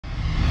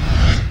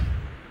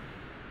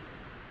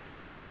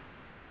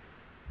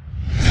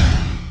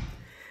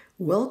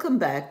Welcome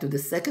back to the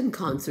second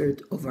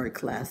concert of our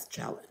class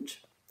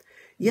challenge.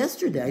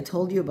 Yesterday, I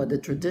told you about the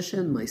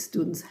tradition my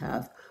students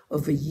have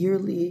of a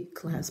yearly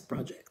class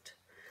project.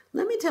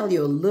 Let me tell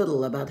you a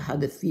little about how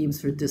the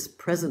themes for this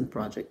present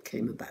project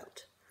came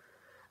about.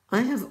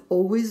 I have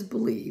always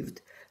believed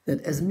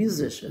that as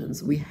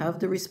musicians, we have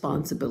the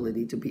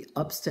responsibility to be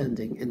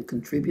upstanding and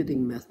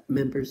contributing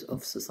members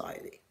of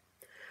society.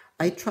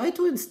 I try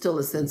to instill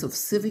a sense of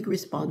civic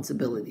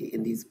responsibility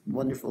in these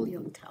wonderful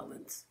young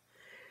talents.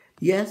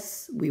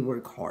 Yes, we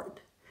work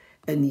hard.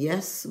 And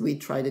yes, we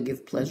try to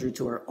give pleasure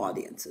to our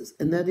audiences.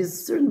 And that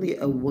is certainly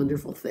a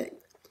wonderful thing.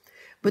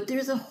 But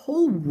there's a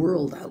whole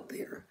world out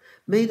there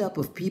made up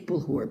of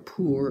people who are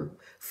poor,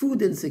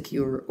 food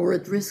insecure, or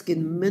at risk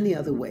in many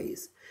other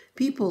ways.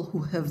 People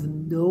who have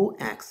no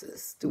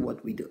access to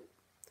what we do.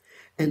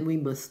 And we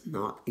must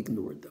not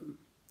ignore them.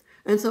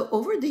 And so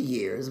over the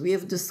years, we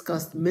have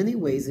discussed many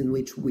ways in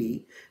which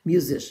we,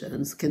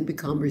 musicians, can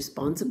become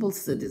responsible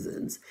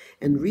citizens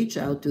and reach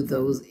out to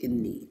those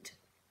in need.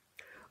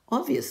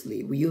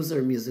 Obviously, we use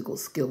our musical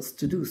skills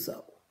to do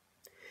so.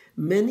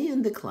 Many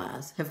in the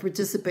class have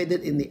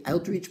participated in the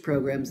outreach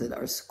programs that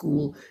our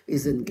school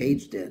is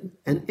engaged in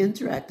and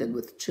interacted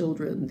with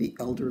children, the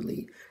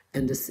elderly,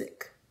 and the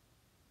sick.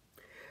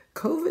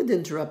 COVID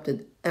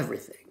interrupted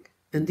everything,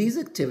 and these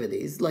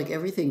activities, like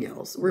everything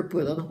else, were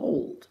put on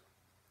hold.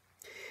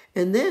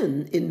 And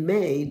then, in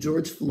May,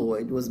 George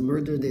Floyd was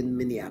murdered in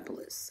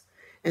Minneapolis,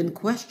 and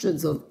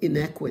questions of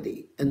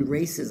inequity and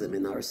racism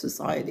in our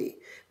society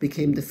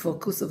became the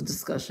focus of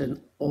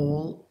discussion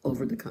all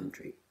over the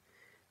country,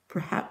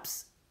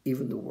 perhaps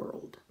even the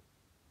world.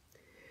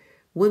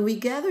 When we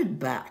gathered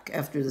back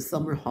after the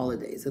summer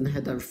holidays and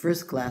had our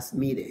first class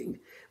meeting,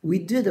 we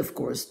did, of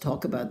course,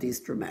 talk about these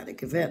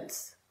dramatic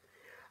events.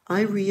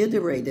 I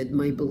reiterated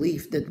my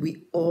belief that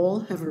we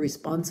all have a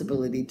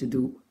responsibility to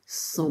do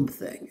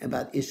something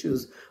about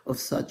issues of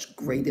such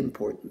great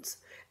importance,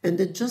 and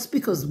that just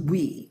because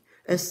we,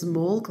 a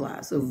small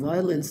class of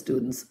violin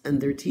students and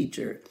their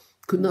teacher,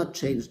 could not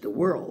change the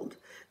world,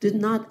 did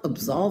not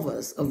absolve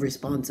us of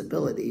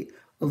responsibility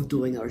of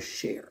doing our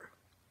share.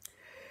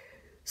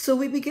 So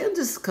we began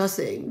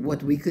discussing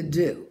what we could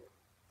do.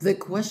 The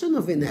question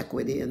of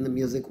inequity in the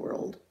music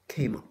world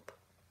came up.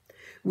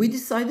 We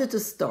decided to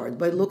start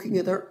by looking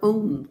at our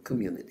own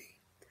community.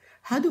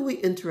 How do we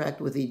interact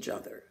with each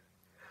other?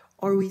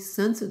 Are we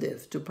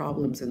sensitive to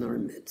problems in our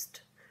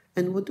midst?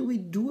 And what do we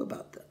do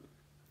about them?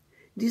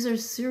 These are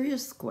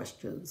serious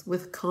questions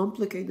with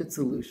complicated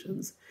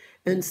solutions,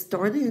 and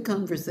starting a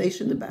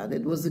conversation about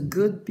it was a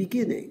good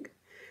beginning.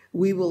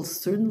 We will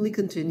certainly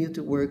continue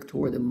to work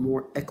toward a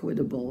more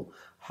equitable,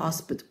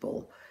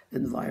 hospitable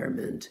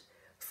environment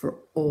for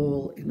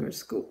all in our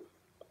school.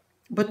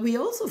 But we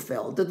also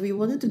felt that we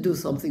wanted to do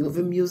something of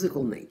a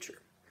musical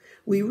nature.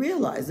 We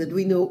realized that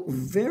we know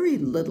very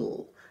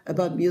little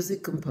about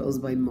music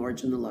composed by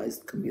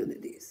marginalized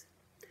communities.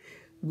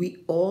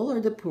 We all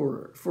are the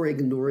poorer for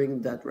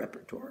ignoring that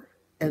repertoire,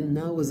 and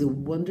now is a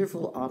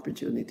wonderful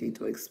opportunity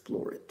to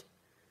explore it.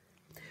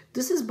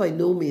 This is by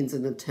no means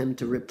an attempt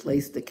to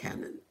replace the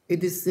canon.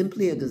 It is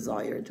simply a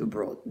desire to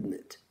broaden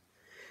it.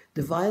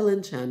 The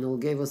Violin Channel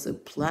gave us a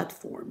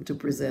platform to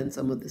present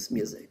some of this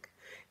music,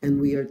 and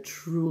we are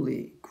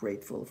truly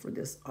grateful for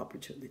this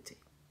opportunity.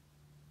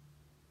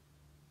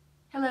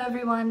 Hello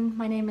everyone,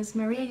 my name is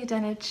Maria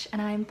Ioudenitch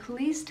and I'm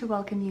pleased to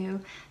welcome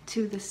you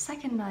to the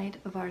second night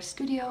of our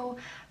studio,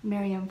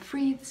 Miriam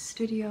Fried's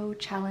studio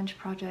challenge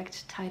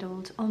project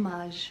titled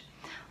Hommage,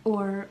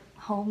 or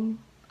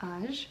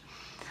Home-age,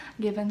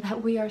 given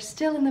that we are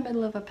still in the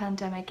middle of a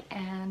pandemic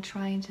and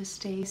trying to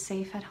stay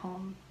safe at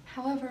home.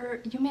 However,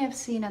 you may have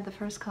seen at the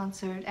first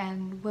concert,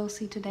 and will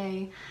see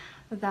today,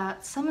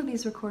 that some of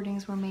these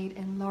recordings were made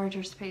in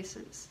larger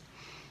spaces.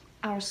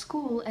 Our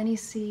school,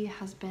 NEC,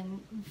 has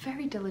been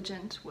very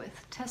diligent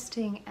with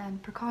testing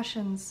and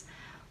precautions,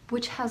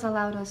 which has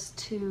allowed us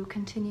to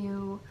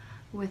continue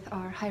with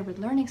our hybrid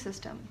learning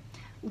system,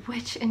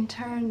 which in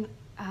turn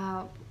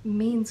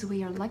means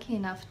we are lucky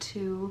enough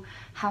to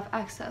have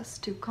access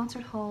to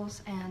concert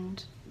halls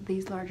and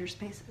these larger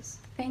spaces.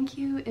 Thank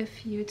you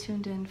if you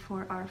tuned in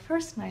for our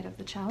first night of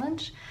the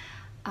challenge,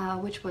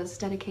 which was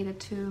dedicated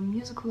to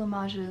musical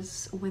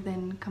homages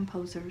within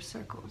composer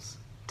circles.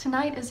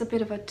 Tonight is a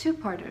bit of a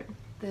two-parter.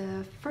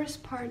 The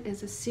first part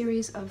is a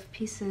series of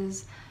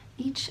pieces,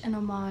 each an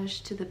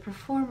homage to the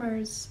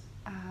performer's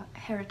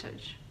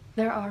heritage.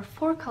 There are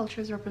 4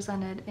 cultures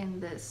represented in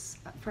this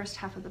first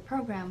half of the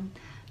program: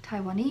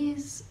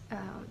 Taiwanese,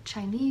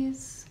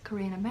 Chinese,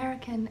 Korean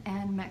American,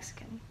 and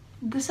Mexican.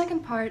 The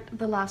second part,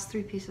 the last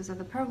 3 pieces of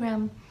the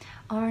program,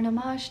 are an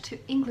homage to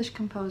English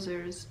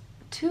composers,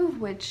 2 of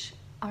which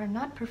are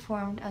not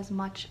performed as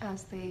much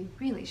as they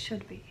really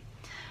should be.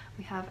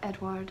 We have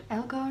Edward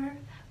Elgar,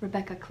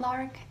 Rebecca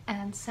Clarke,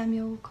 and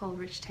Samuel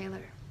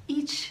Coleridge-Taylor,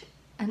 each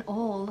and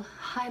all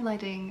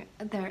highlighting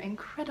their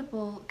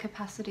incredible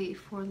capacity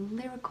for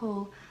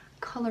lyrical,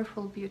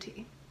 colorful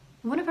beauty.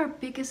 One of our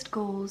biggest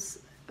goals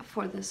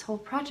for this whole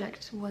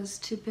project was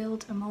to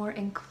build a more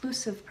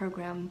inclusive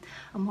program,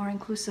 a more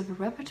inclusive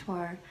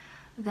repertoire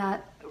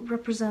that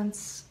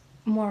represents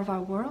more of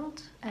our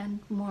world and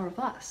more of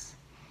us.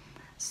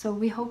 So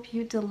we hope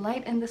you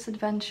delight in this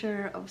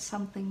adventure of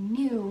something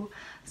new,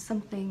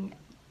 something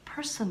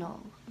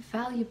personal,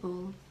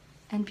 valuable,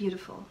 and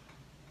beautiful.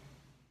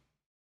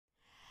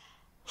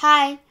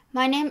 Hi,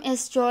 my name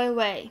is Joy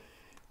Wei.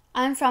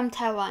 I'm from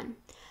Taiwan.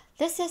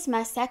 This is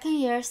my second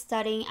year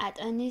studying at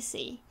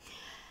NEC.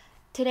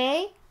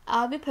 Today,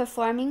 I'll be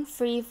performing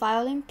 3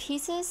 violin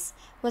pieces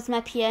with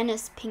my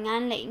pianist Ping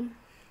An Ling,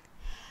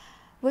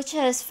 which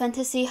is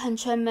Fantasy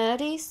Henchun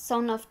Melody,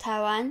 Song of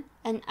Taiwan,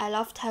 and I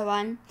Love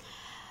Taiwan,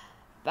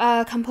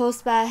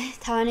 composed by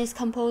Taiwanese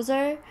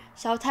composer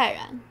Hsiao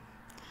Tairan.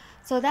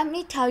 So let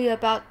me tell you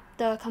about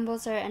the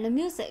composer and the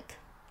music.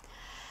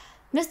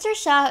 Mr.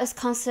 Hsiao is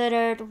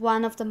considered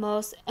one of the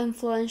most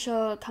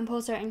influential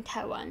composers in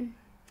Taiwan.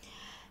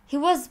 He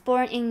was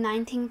born in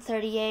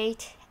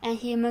 1938 and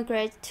he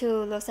immigrated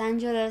to Los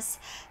Angeles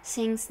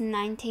since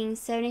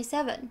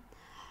 1977.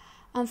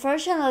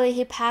 Unfortunately,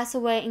 he passed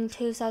away in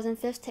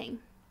 2015.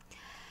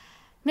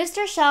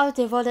 Mr. Hsiao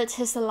devoted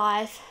his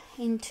life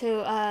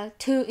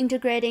to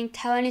integrating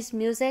Taiwanese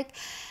music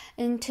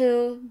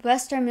into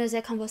Western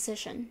music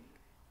composition.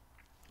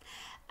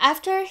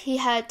 After he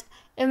had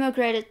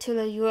immigrated to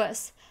the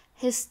US,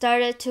 he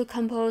started to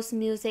compose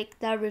music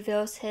that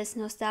reveals his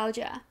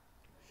nostalgia.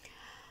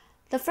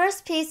 The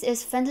first piece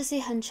is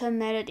Fantasy Henchun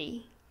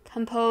Melody,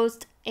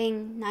 composed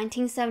in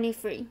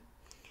 1973.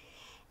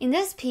 In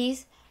this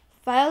piece,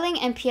 violin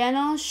and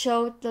piano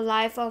show the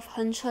life of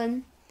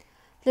Henchun.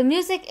 The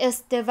music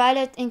is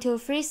divided into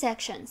 3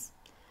 sections.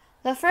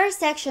 The first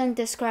section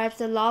describes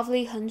the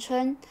lovely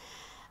Henchun,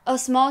 a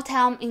small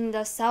town in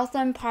the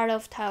southern part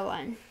of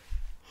Taiwan.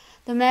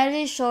 The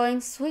melody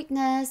showing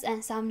sweetness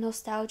and some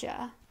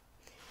nostalgia.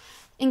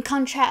 In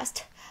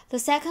contrast, the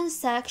second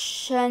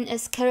section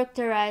is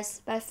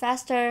characterized by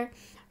faster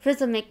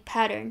rhythmic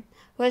pattern,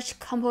 which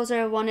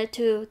composer wanted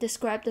to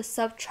describe the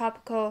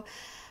subtropical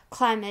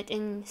climate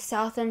in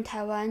southern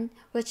Taiwan,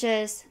 which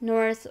is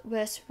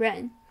northwest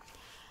rain.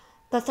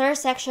 The third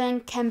section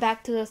came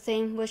back to the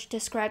theme which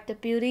described the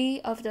beauty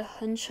of the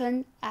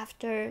Henchun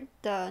after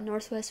the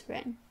northwest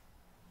rain.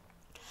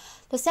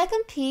 The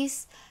second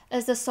piece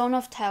is the Song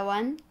of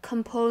Taiwan,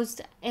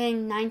 composed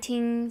in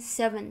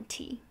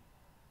 1970.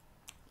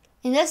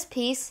 In this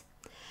piece,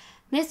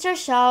 Mr.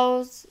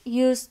 Hsiao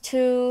used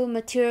 2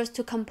 materials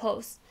to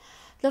compose.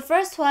 The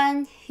first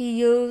one he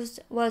used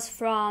was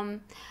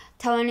from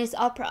Taiwanese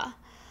opera.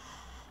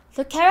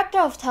 The character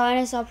of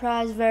Taiwanese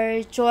opera is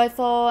very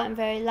joyful and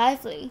very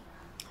lively.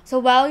 So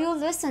while you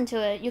listen to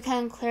it, you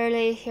can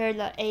clearly hear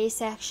the A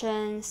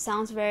section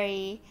sounds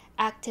very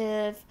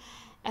active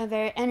and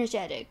very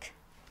energetic.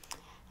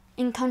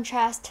 In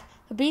contrast,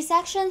 the B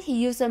section he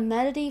used a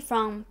melody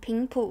from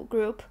Pingpu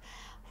group,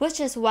 which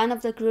is one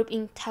of the group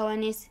in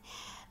Taiwanese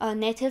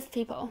native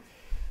people.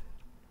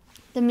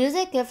 The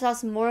music gives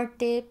us more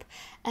deep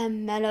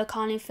and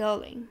melancholy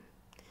feeling.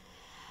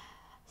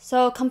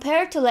 So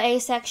compared to the A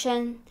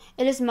section,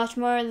 it is much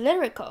more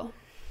lyrical.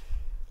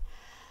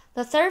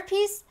 The third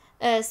piece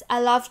is I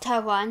Love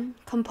Taiwan,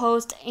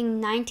 composed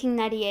in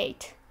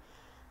 1998.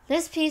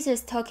 This piece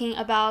is talking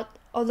about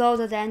although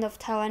the land of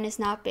Taiwan is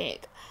not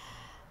big,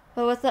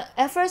 but with the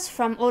efforts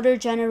from older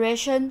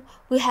generation,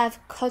 we have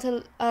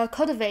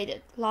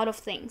cultivated a lot of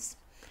things.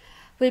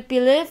 We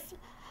believe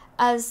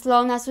as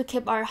long as we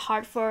keep our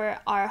heart for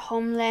our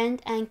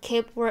homeland and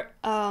keep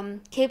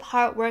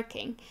hard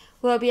working,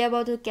 we'll be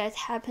able to get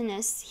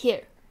happiness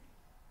here.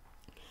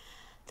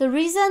 The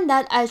reason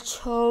that I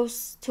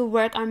chose to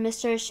work on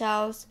Mr.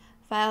 Hsiao's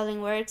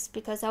violin works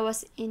because I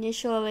was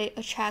initially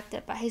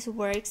attracted by his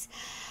works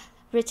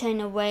written in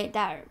a way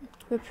that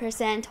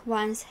represent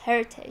one's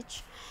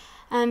heritage.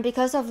 And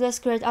because of this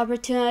great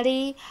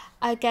opportunity,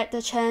 I get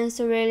the chance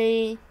to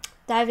really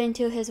dive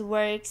into his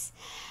works.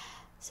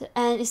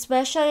 And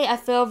especially, I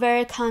feel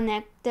very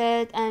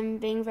connected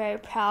and being very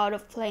proud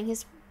of playing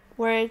his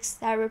works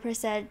that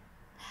represent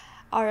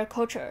our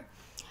culture.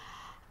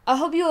 I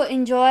hope you will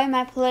enjoy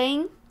my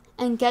playing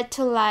and get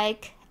to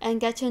like and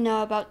get to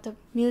know about the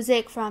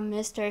music from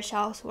Mr.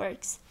 Hsiao's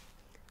works.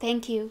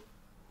 Thank you.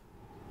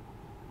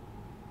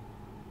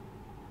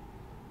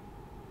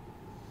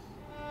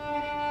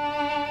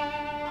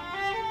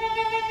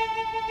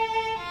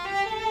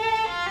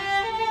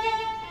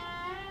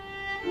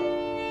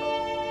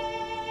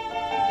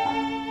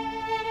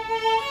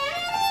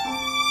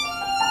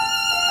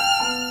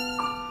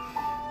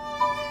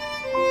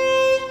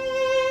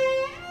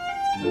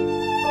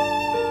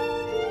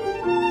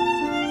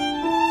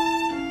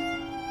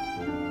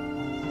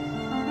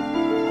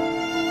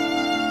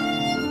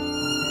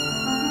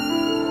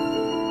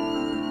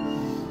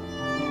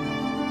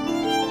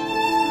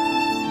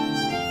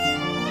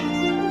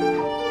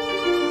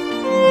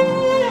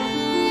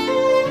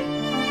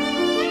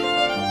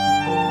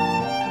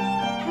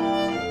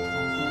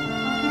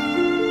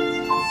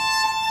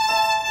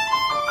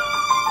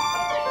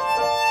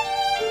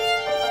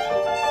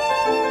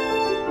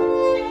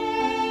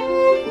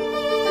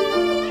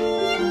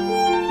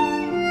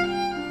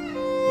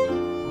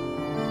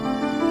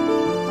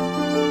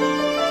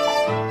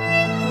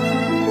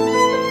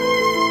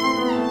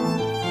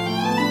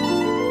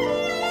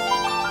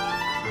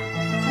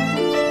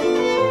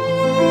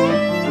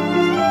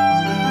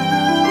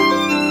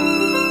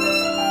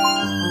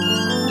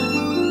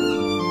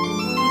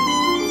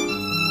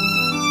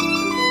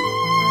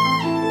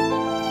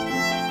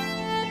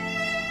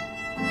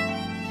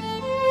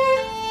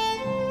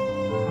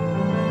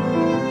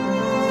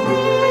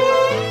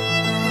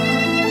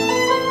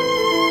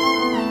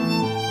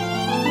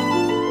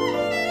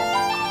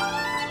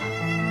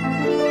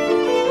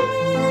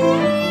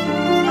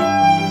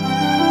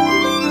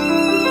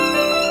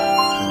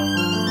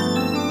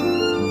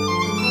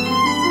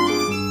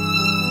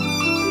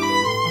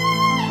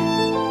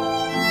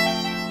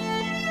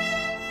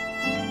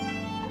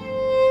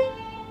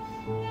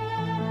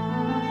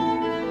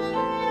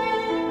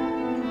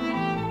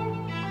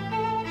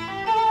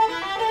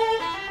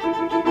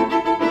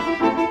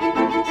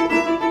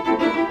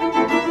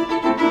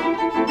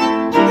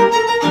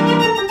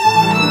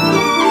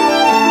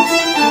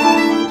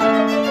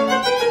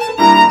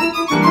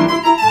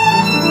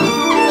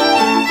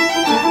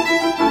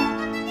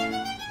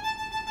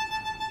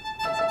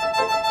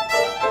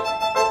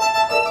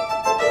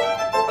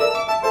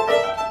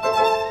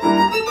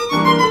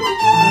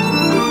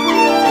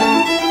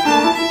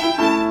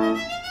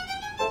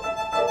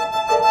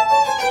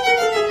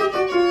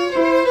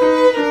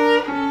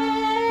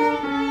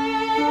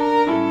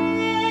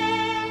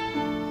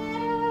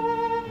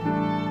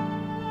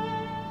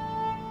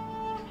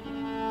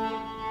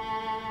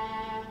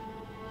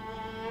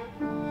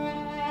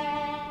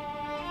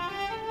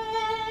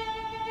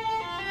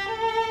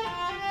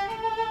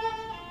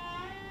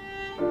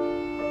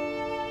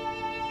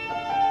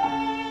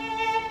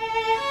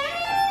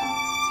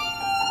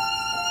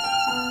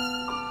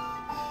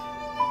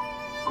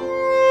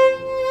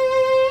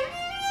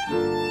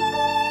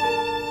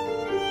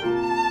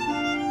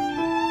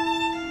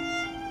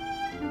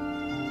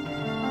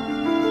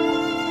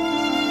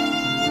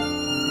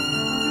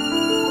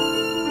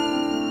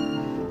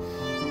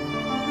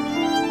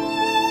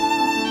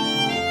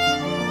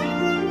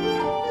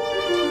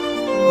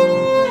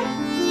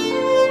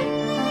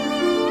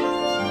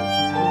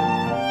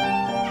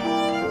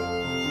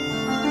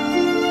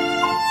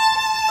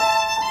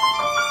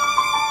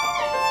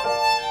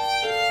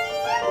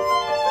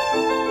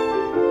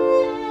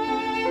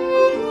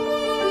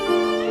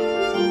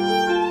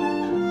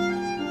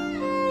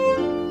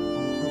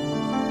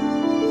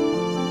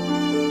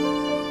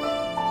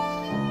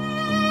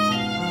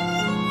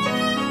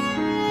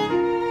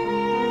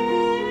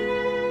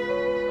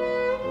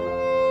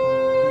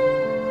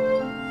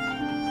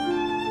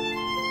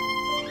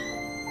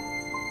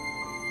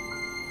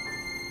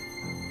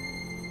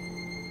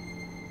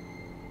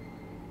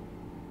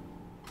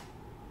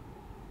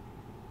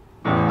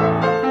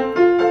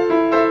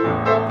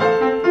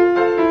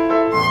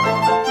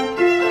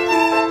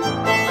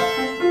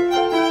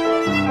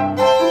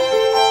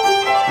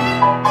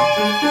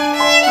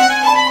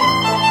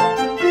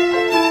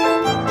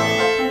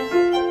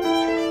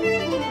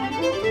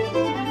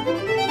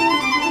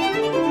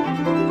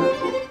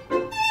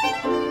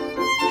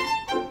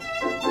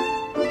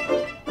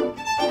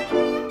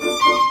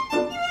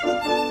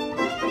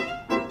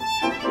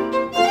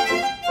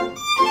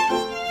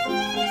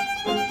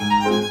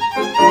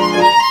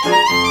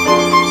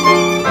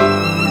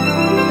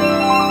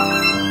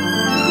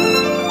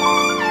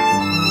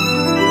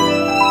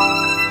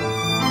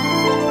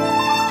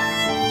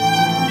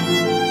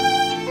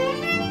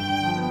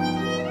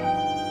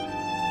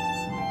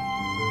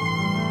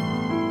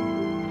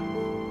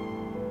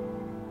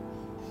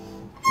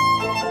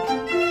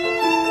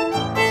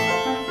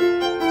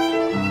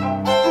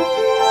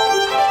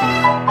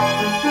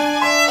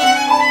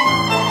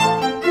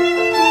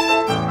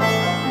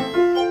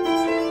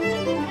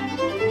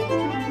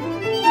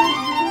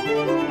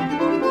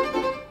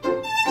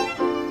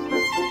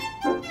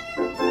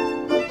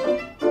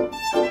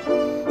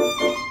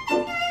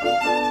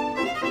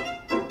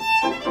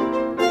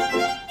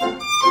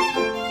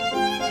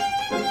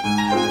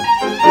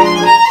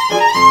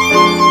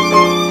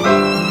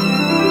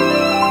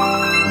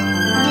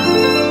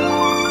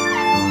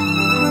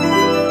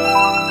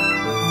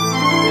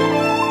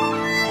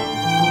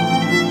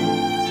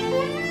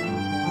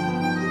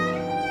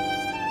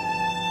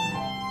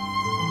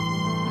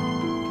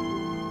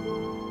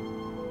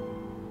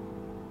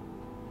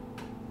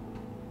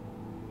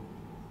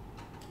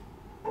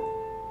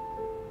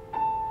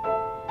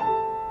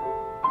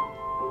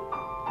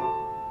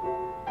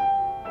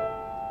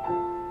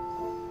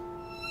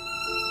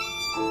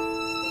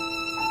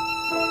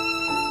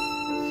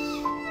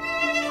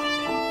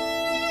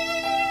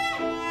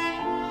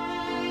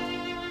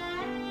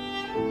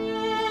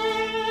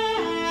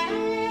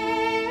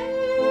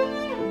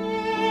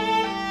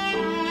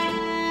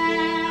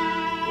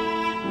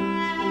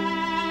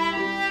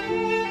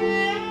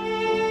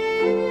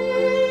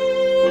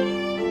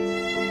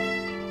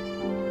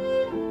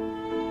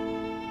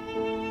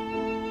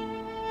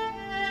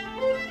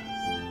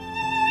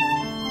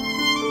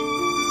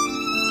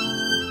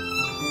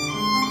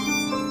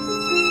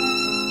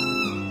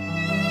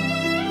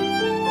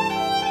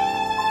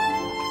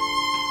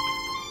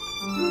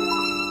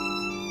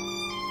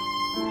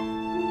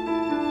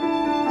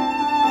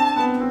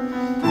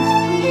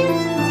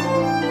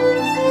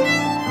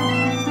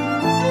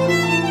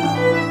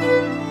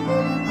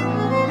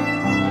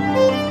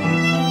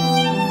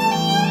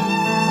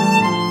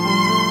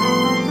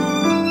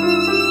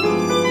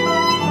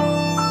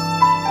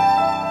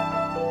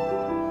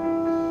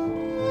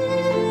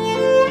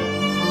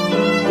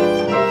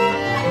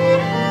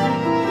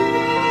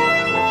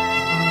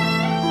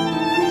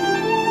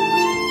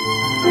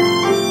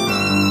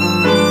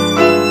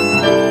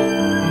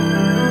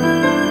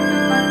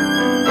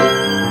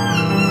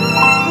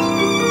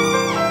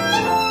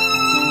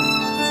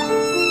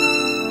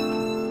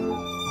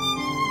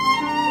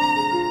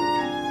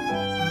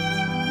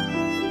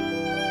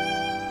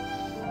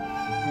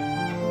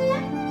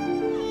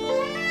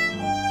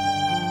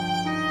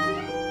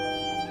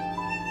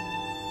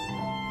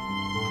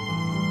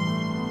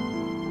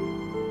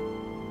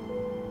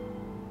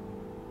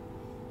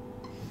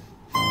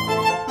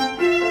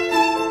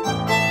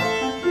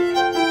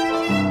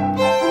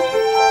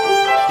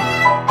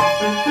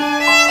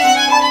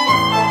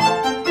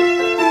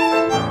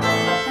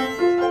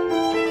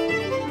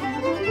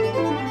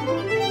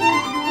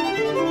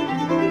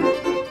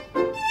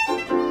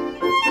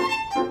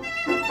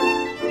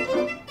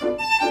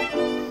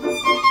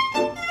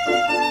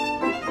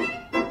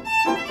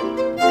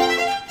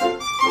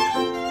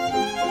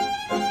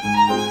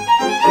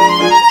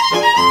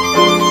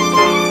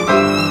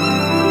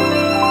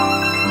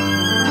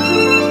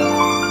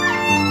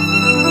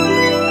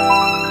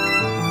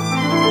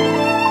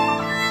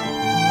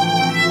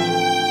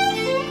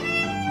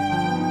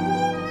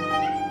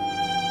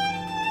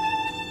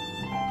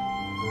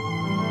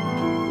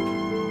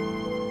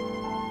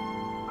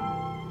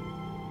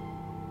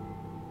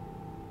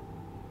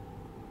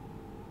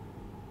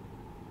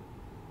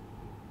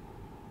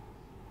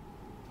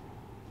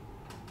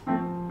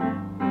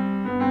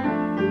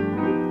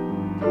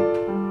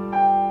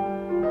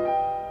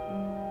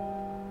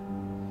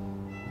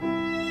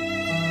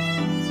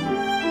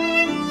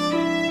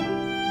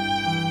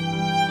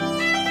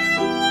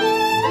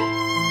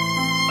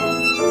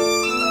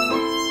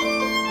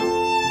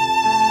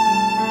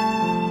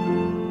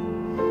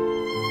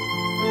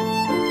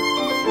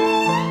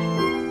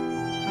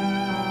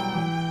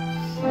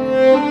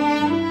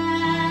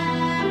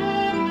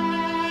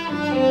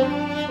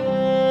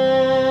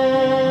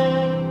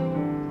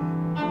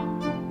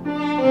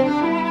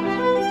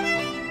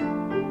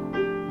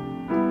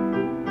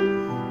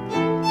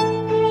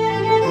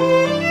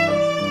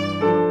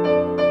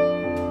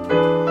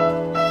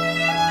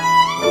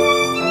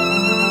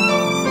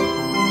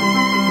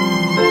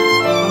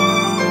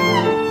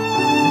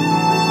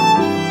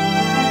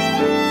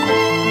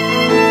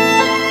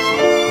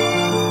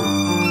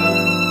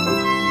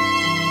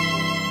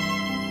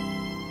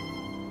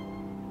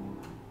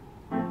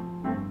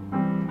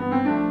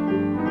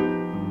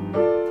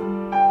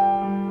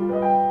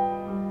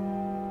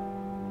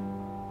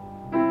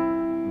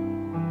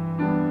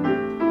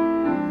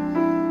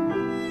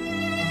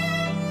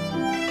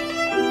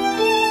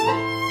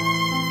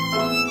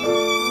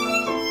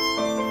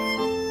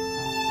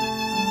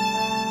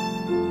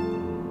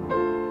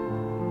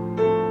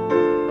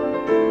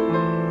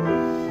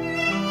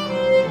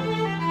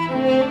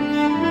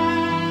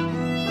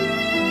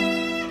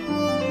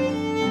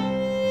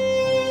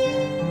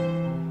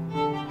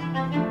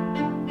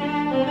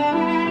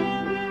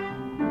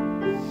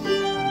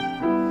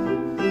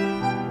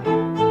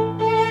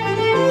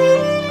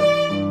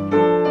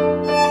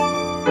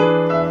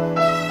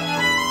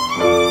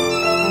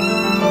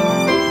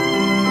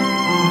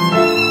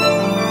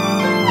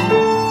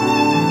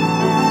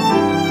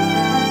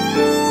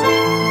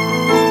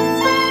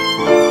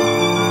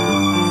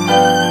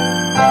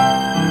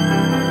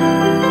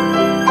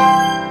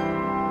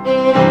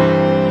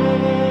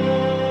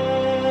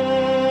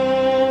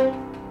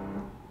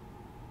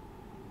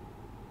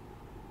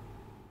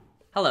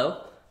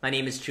 Hello, my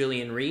name is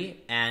Julian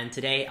Rhee, and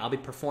today I'll be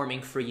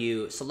performing for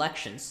you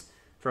selections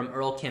from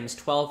Earl Kim's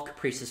 12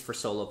 Caprices for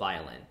solo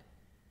violin.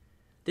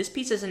 This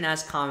piece isn't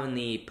as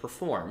commonly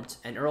performed,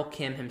 and Earl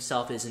Kim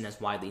himself isn't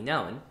as widely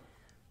known,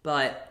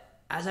 but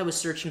as I was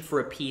searching for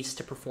a piece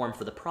to perform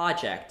for the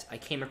project, I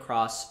came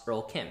across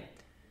Earl Kim,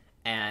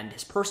 and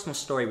his personal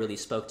story really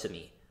spoke to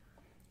me.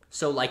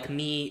 So like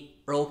me,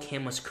 Earl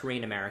Kim was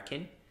Korean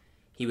American.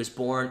 He was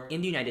born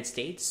in the United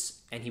States,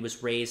 and he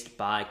was raised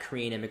by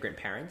Korean immigrant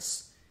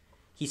parents.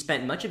 He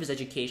spent much of his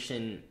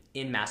education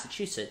in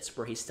Massachusetts,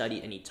 where he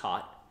studied and he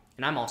taught,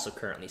 and I'm also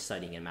currently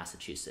studying in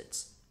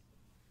Massachusetts.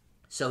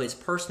 So his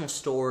personal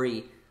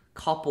story,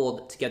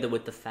 coupled together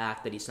with the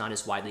fact that he's not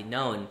as widely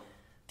known,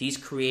 these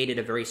created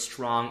a very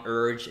strong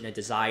urge and a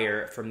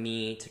desire for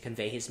me to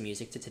convey his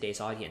music to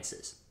today's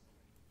audiences.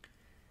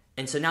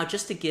 And so now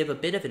just to give a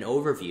bit of an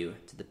overview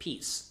to the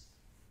piece.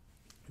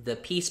 The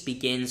piece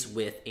begins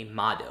with a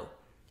motto.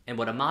 And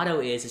what a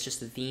motto is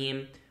just a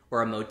theme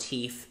or a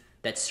motif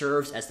that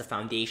serves as the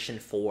foundation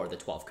for the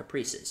 12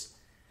 Caprices.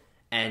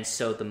 And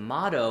so the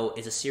motto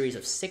is a series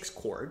of 6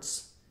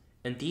 chords,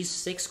 and these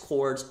 6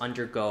 chords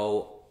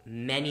undergo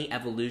many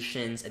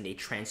evolutions and they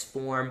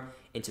transform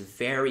into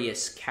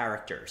various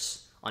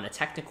characters on a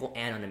technical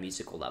and on a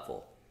musical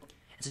level.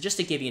 And so just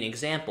to give you an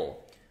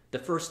example, the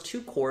first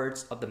 2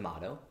 chords of the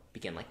motto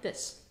begin like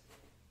this.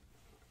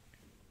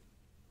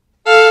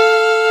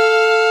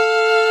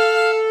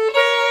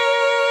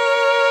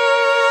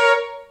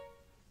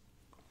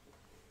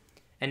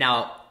 And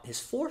now his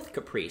 4th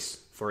caprice,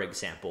 for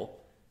example,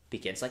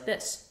 begins like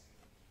this.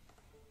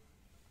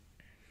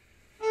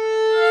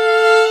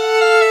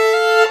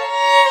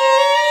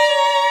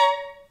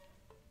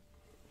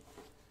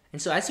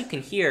 And so as you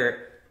can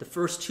hear, the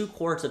first 2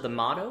 chords of the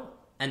motto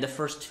and the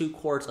first 2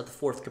 chords of the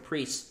 4th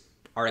caprice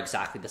are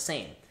exactly the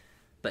same.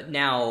 But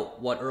now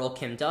what Earl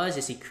Kim does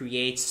is he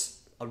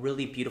creates a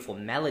really beautiful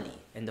melody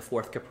in the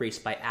 4th caprice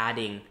by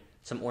adding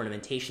some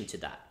ornamentation to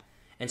that.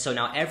 And so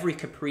now every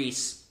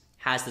caprice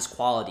has this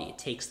quality. It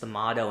takes the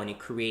motto and it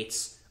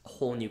creates a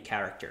whole new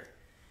character.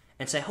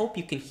 And so I hope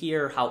you can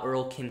hear how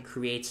Earl Kim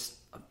creates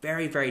a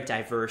very, very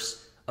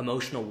diverse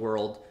emotional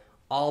world,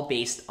 all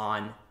based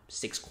on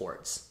 6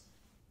 chords.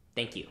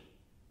 Thank you.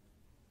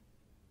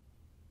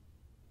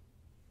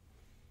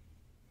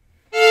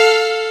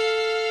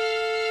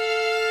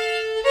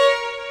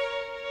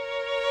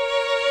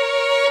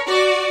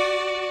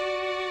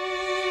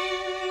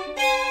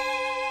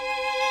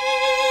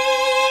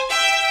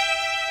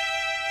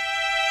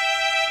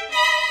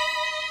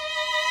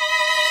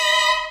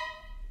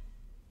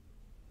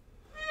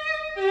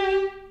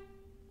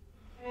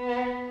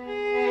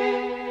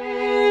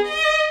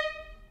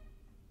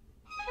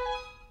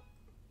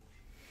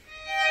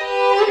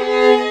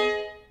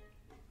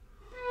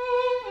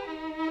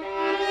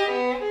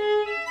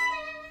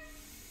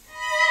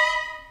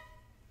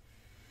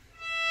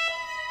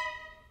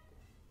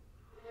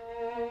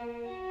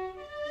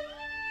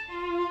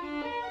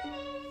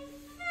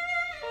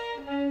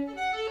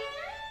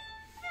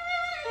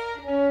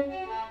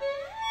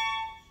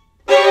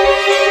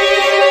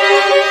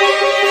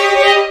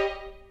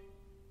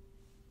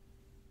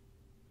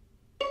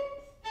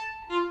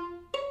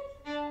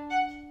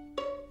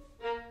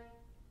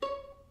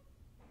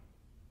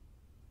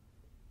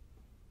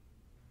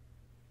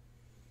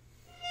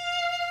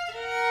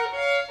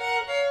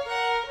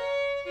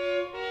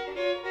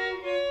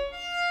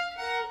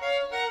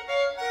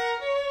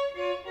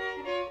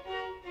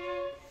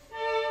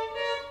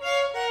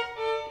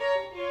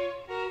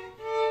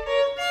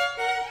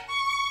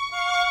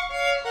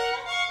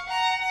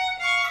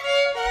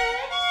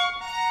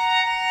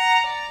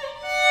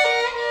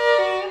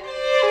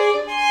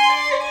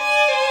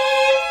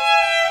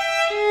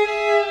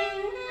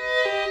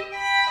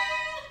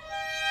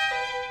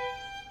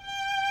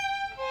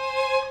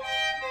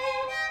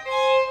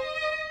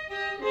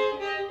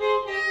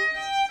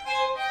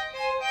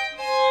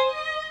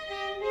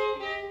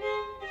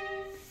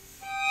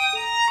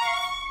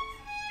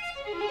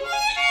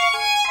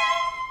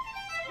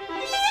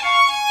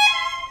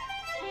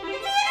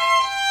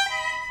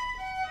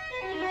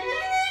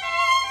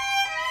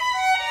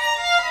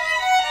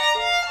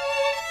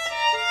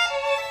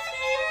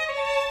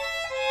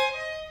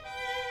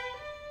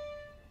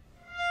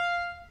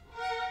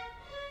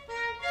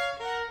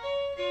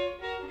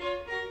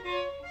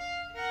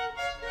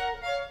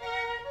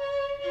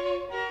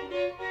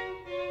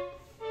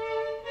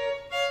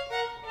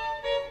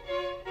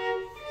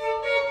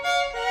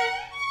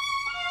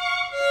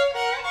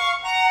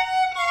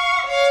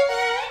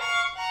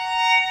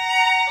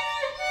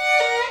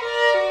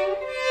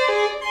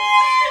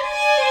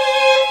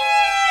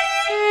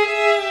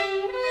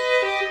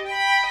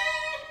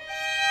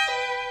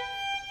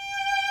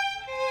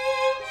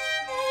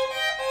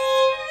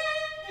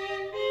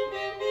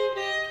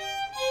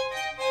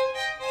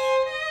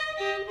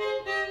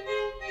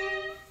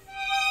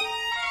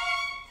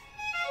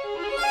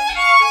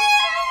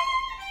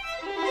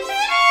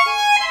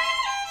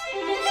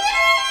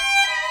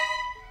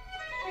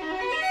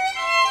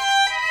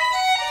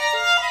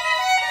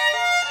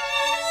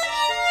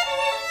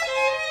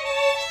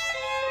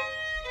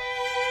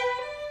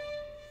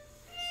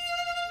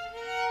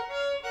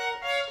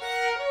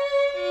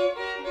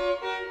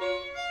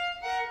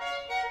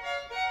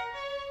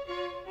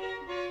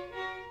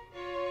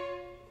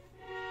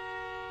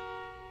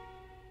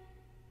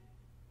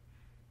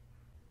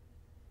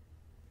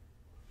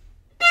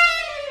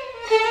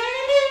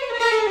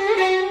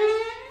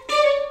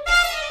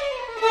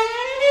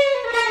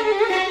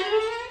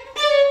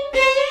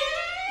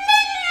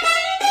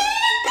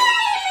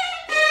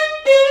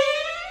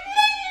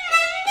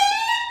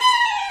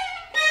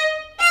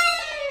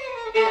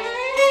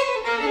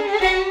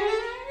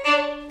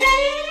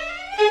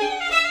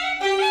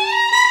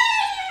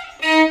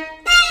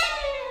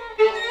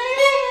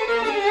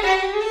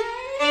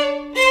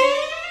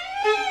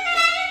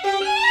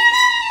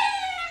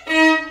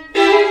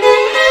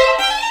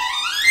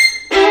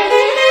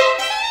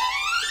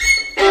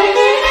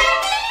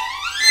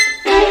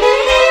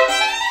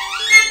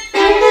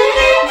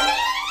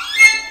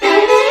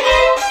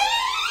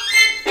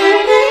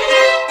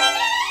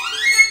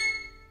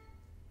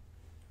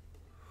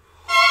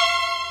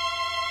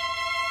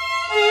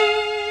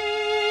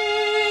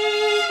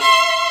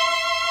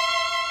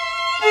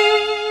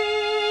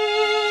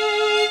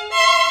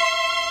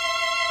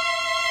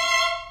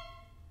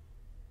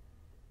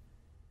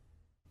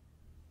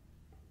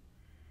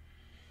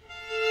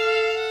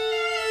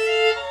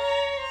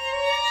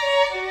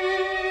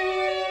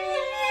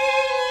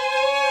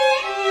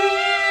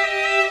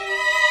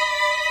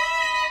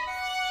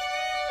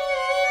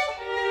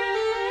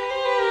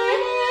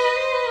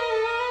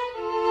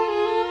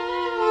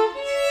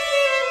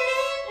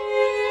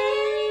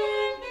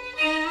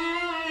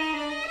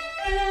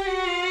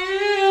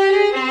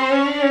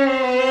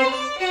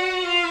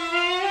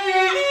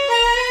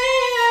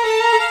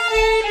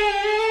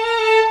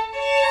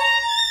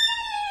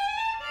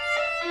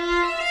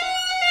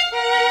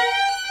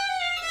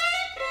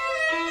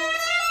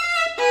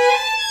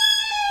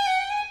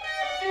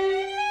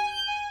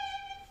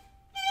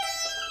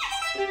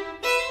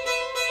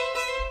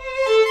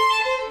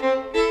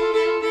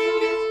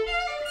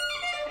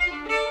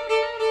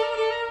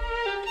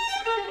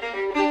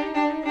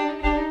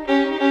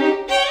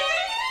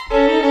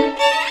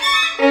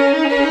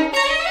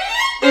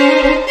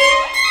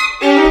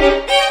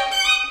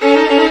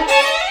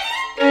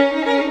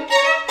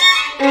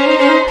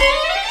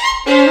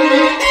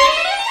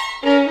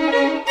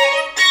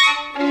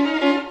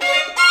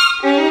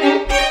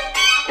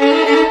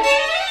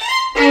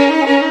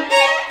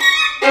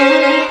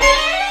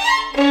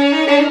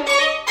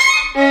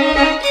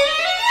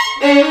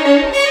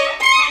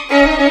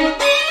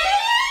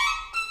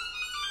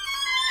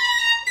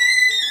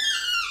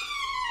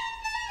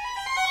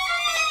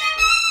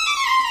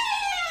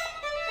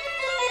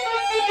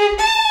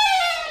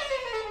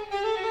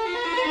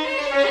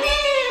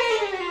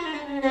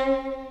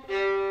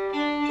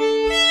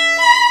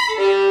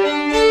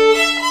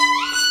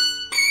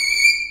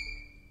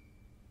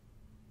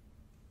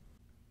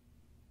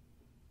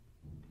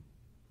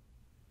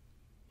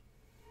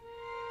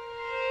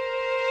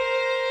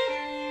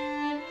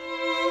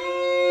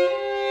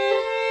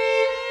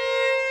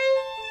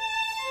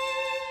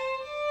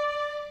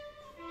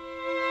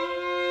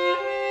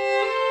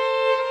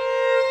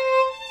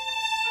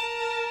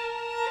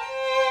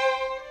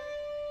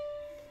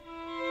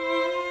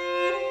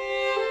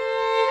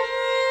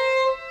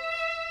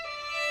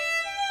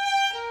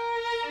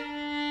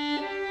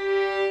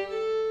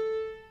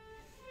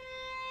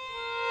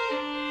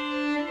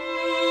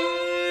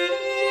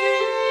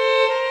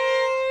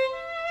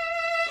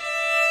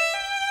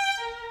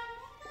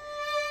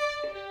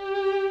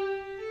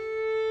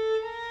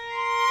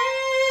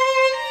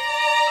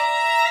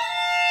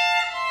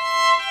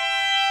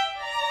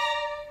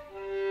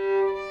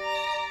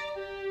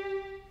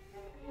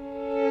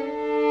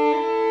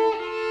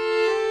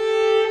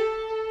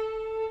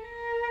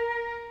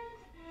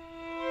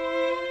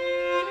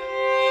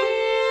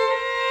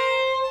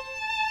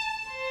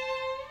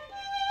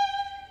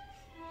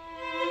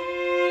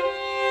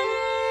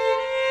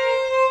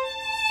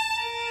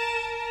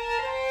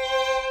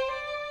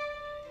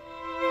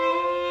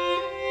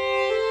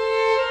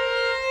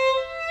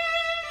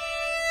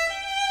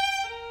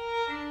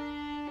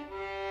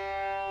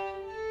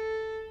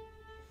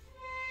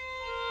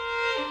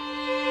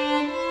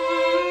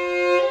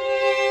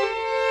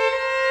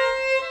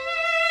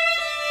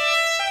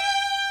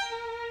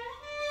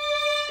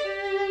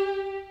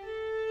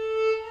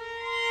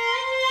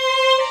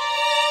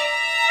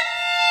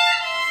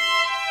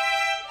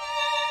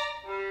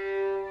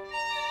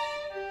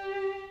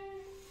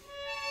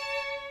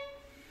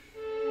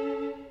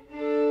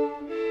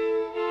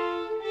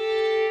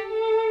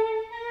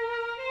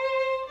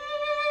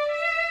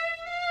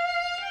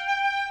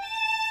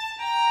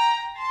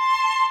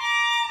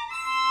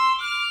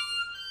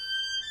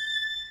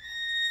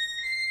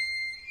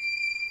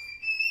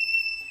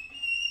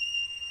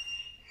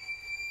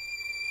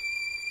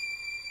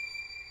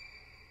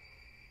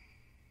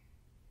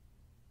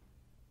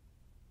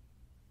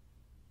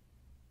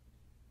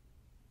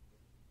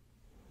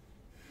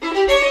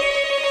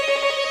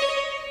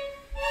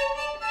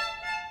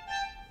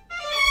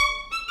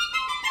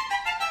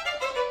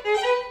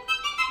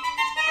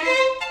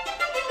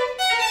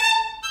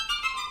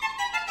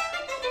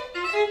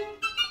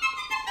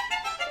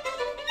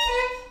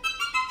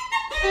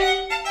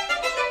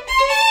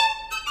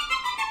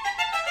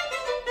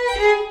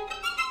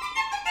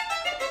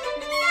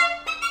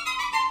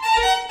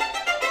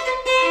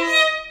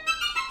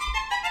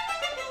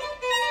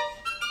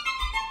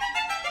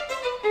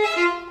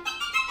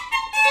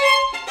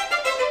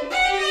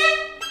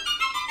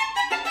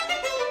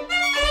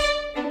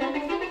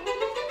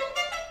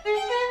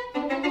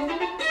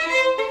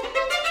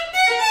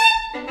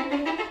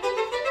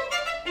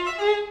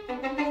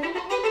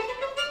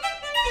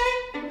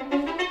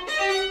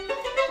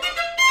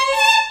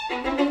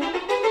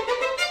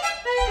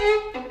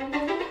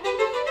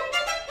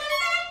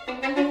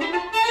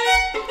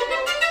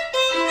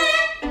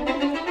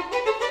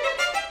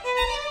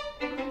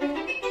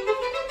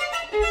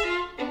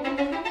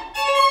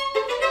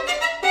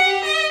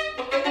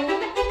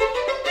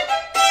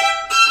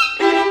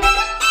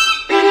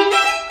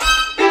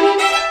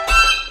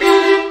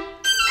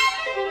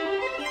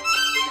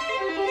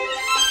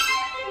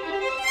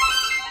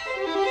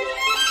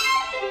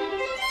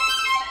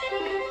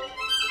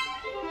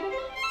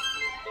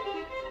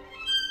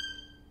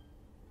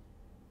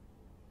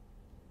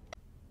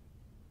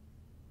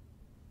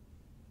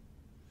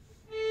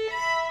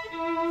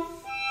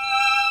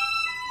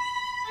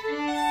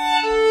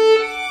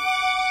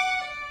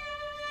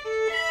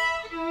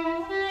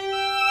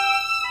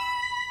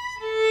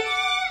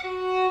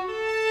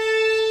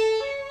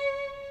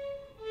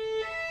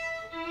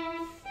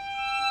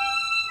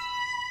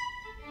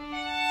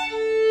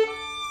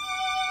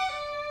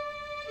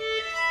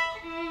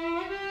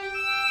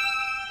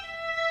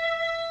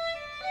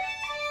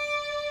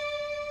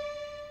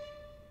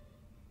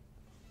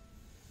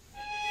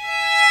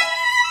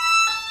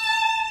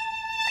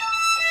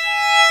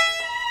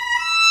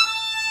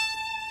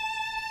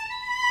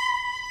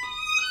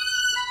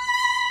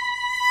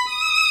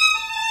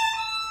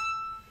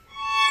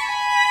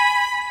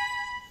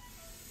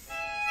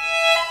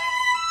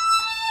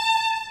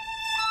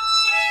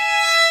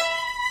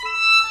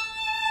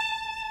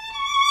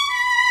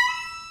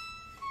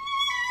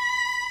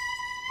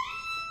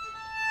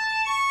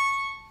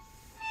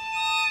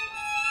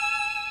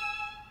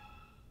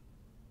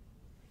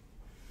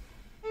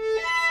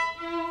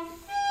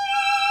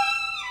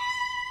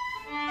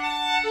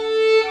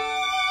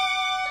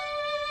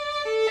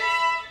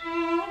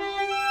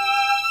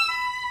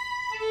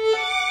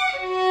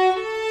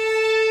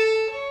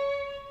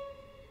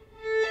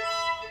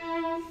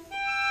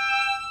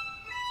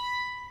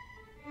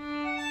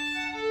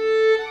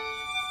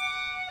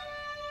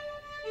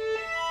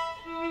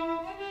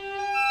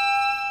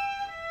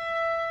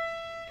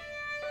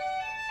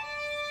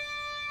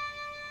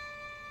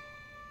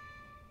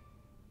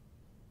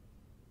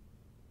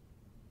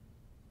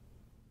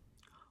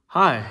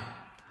 Hi,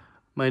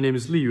 my name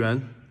is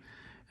Lìyuán,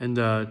 and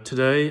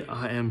today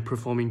I am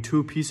performing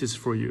two pieces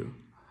for you.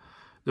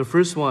 The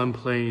first one I'm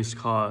playing is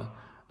called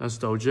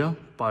Nostalgia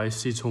by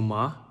Sicong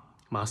Ma,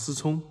 Ma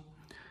Sicong.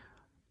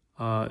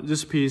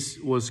 This piece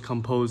was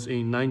composed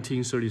in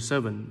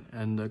 1937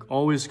 and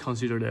always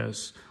considered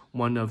as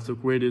one of the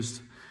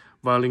greatest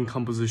violin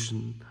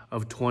compositions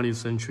of 20th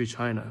century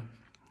China.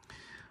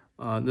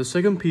 The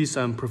second piece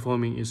I'm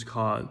performing is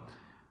called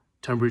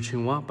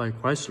Tambourin by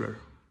Kreisler.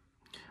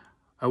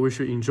 I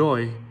wish you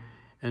enjoy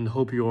and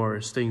hope you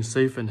are staying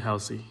safe and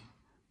healthy.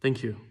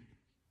 Thank you.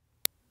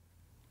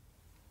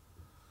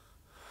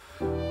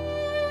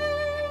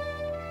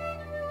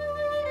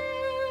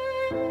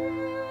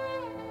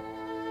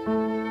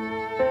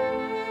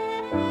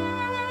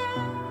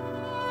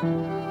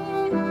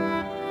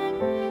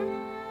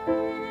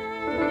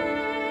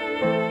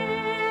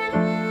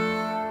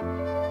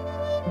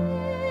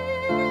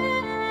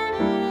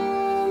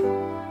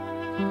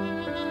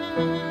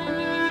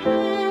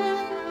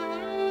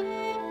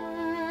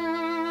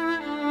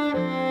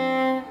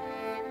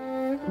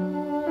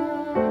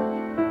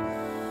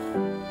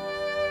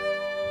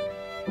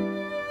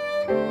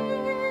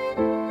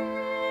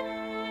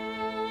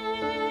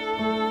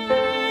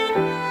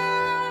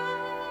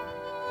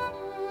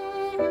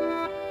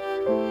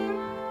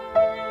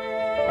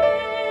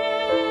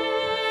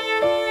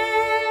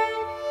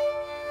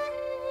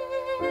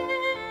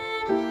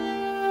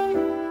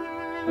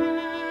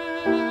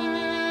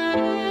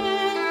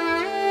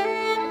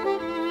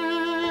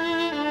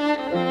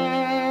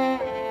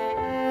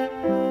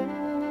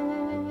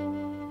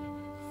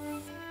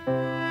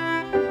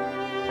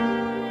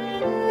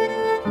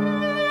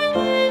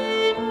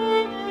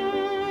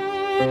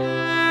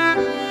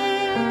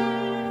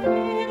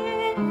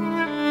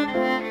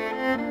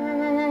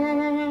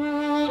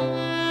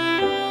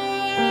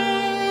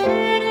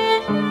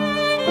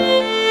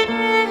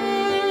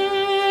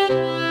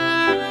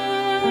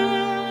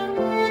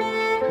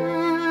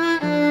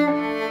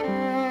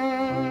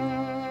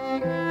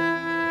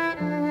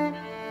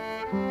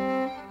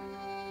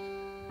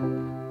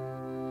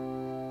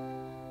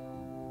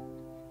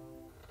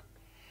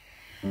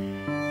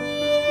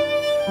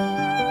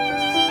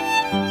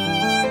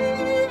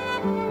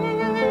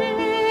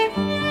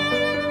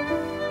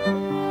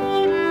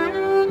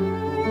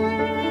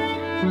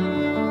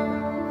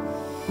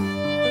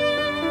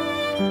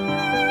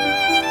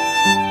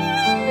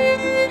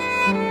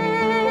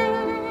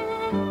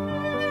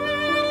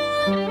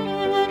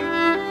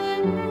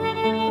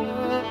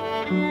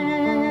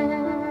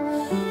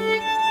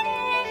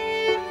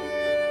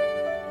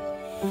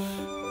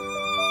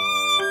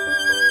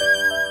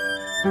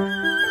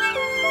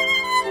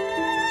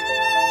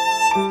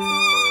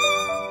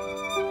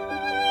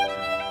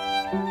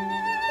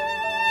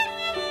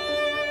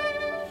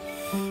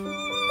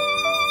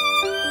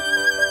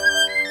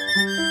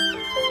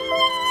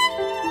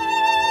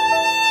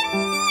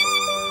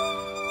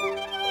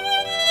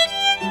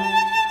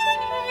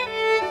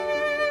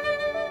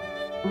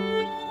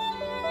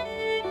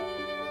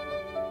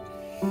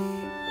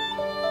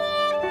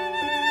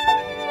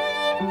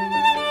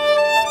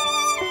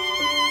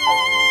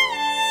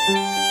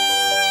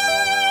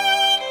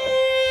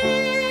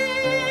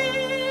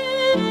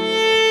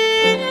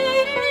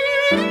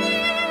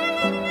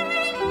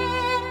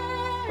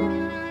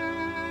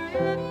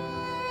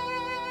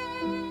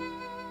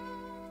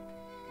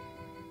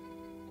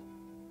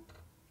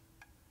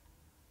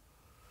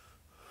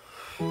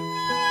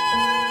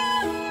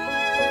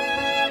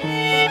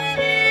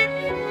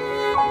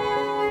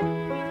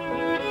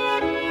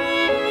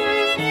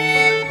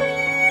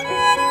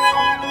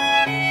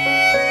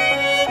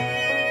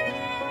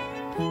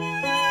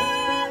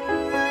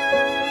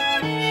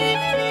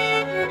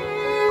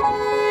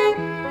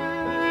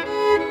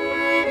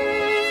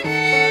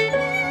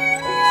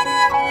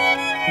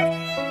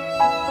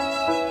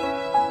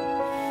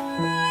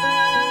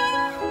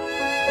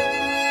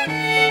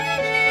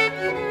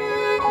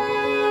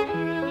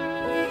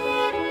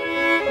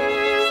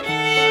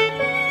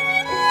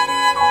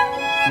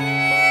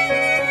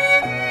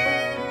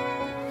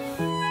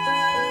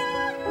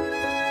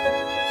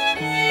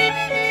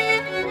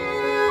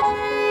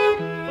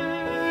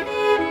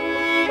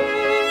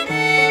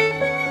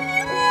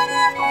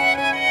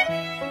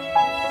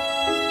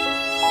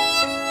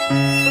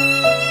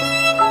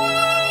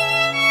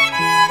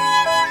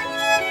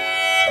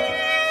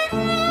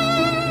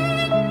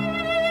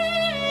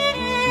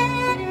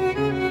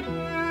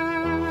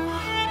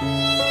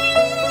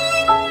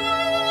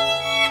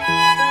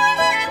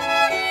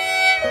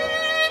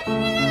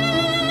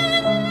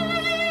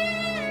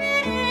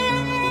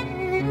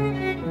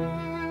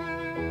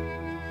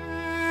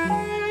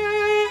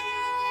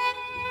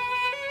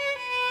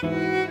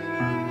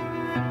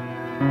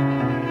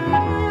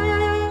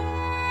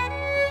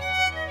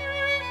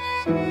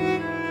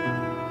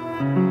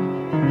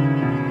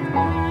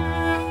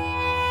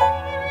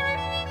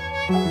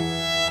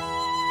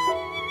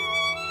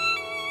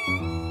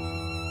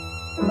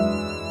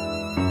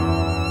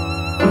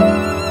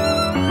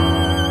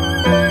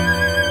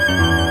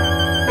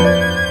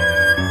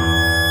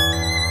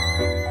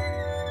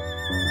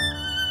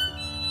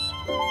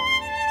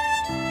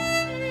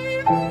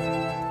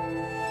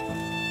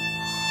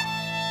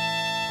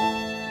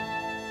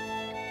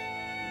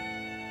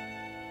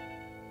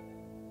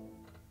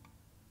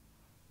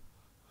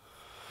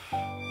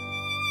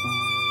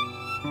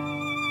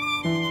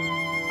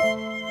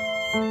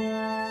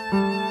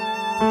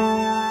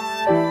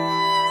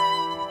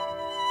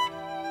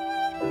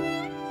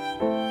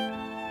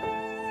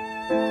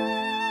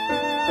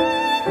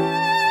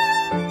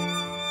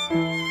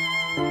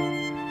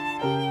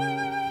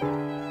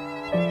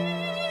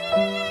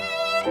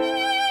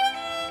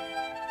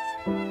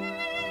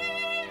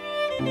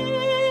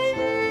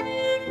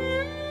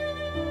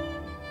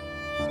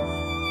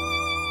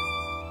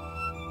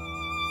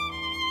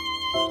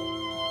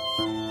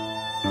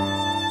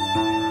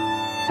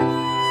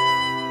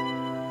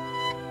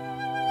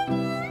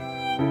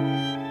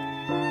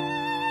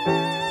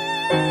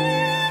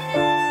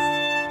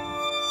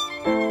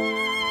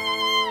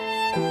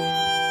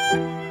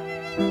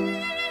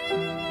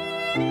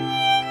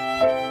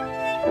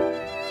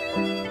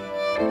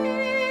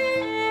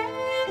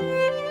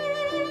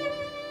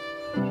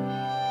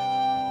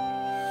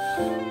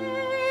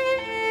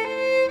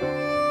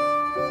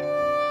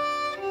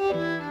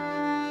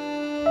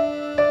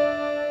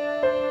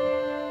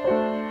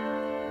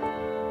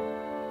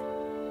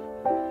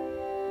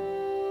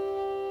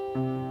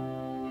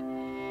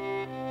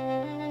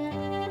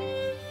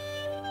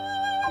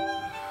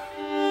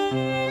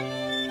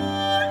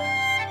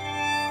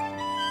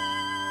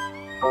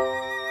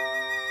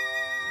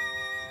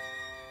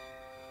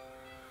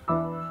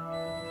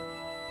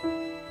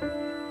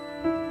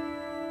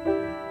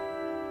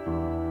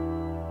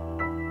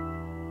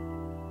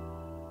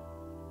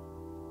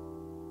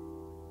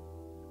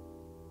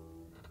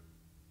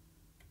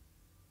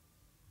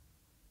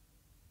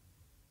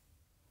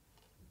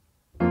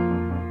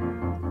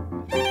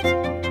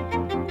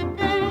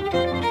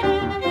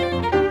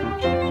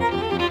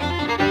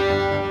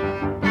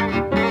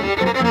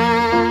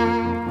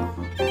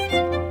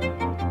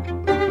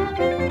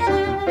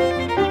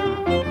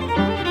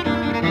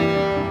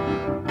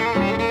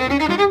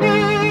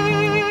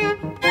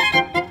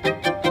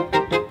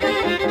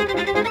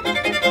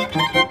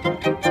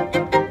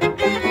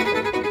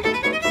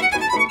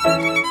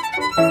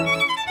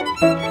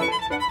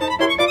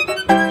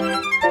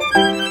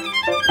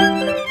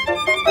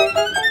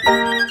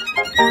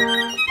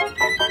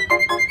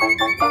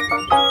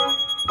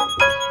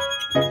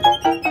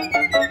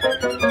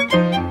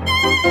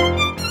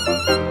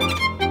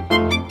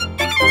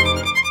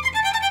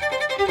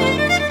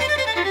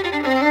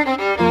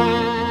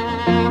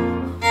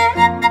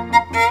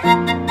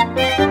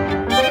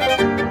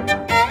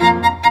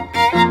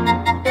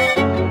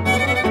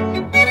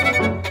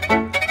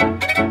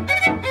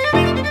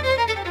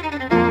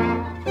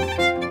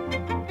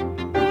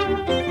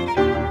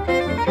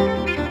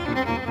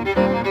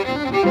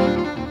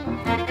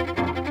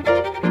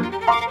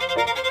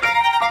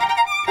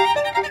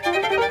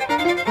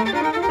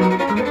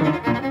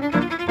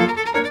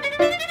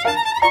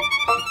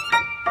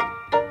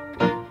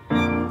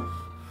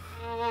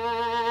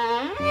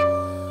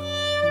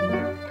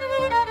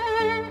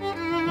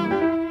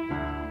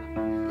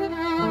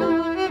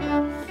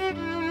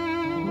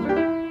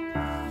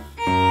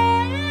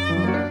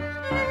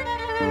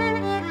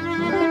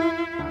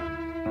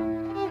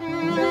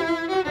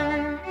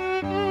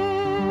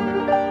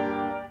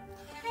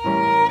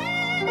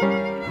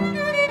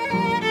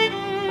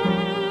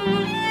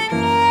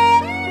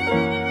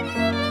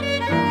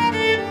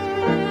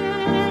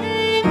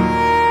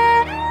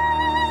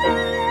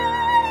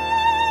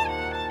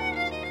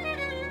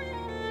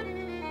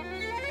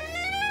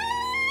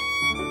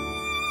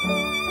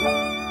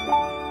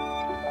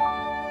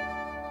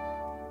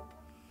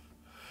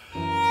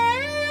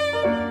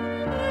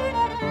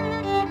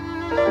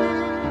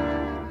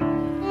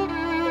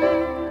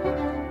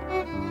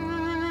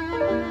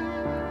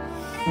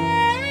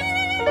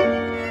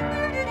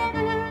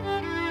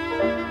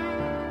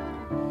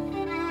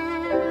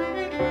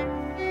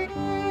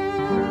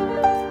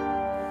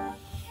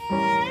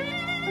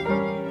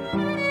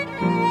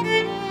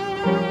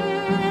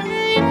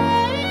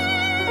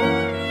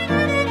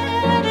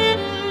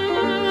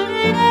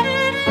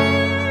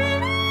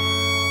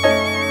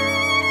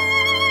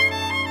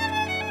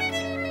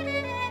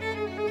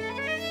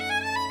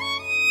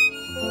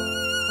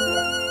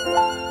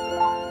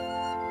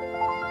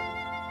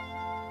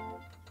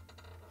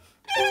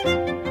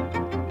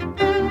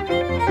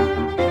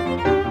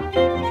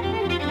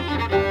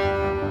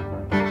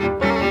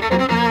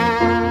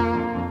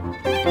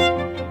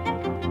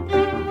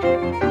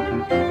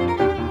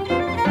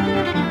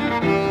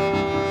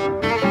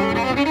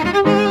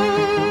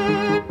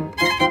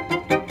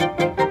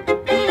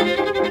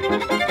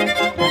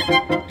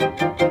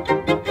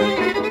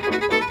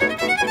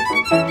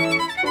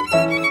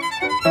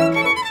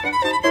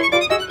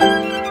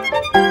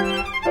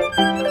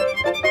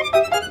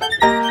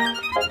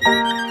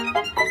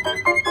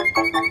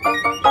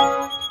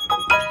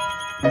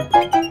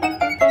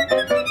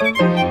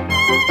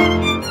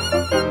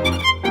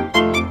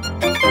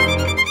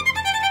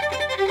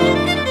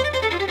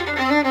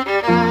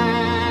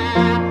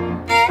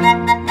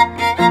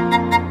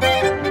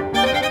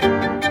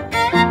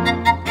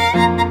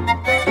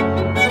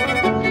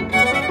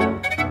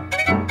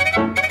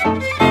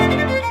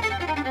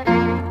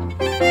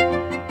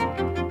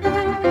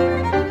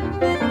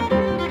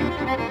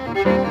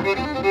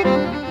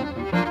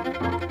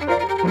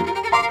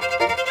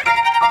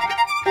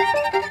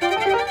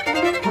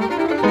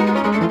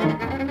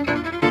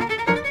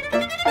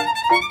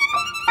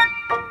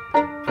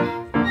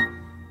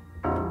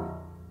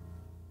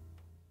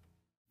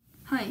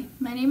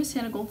 is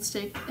Hannah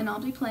Goldstick, and I'll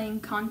be playing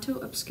Canto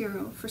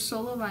Obscura for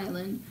solo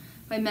violin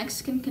by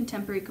Mexican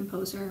contemporary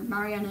composer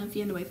Mariana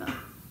Villanueva.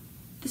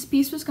 This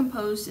piece was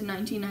composed in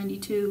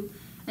 1992,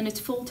 and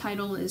its full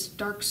title is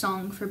Dark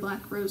Song for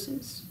Black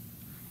Roses.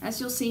 As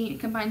you'll see,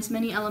 it combines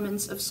many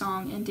elements of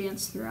song and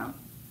dance throughout.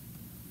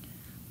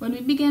 When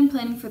we began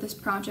planning for this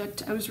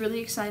project, I was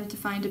really excited to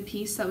find a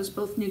piece that was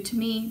both new to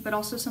me, but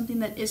also something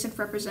that isn't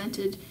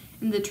represented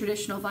in the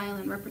traditional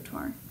violin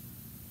repertoire.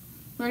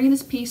 Learning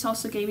this piece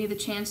also gave me the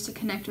chance to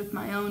connect with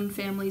my own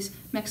family's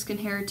Mexican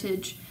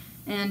heritage,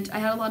 and I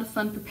had a lot of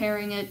fun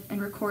preparing it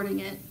and recording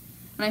it.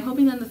 And I'm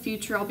hoping that in the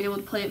future I'll be able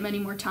to play it many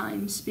more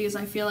times, because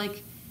I feel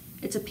like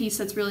it's a piece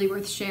that's really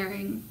worth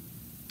sharing.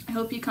 I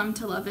hope you come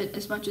to love it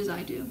as much as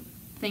I do.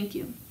 Thank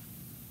you.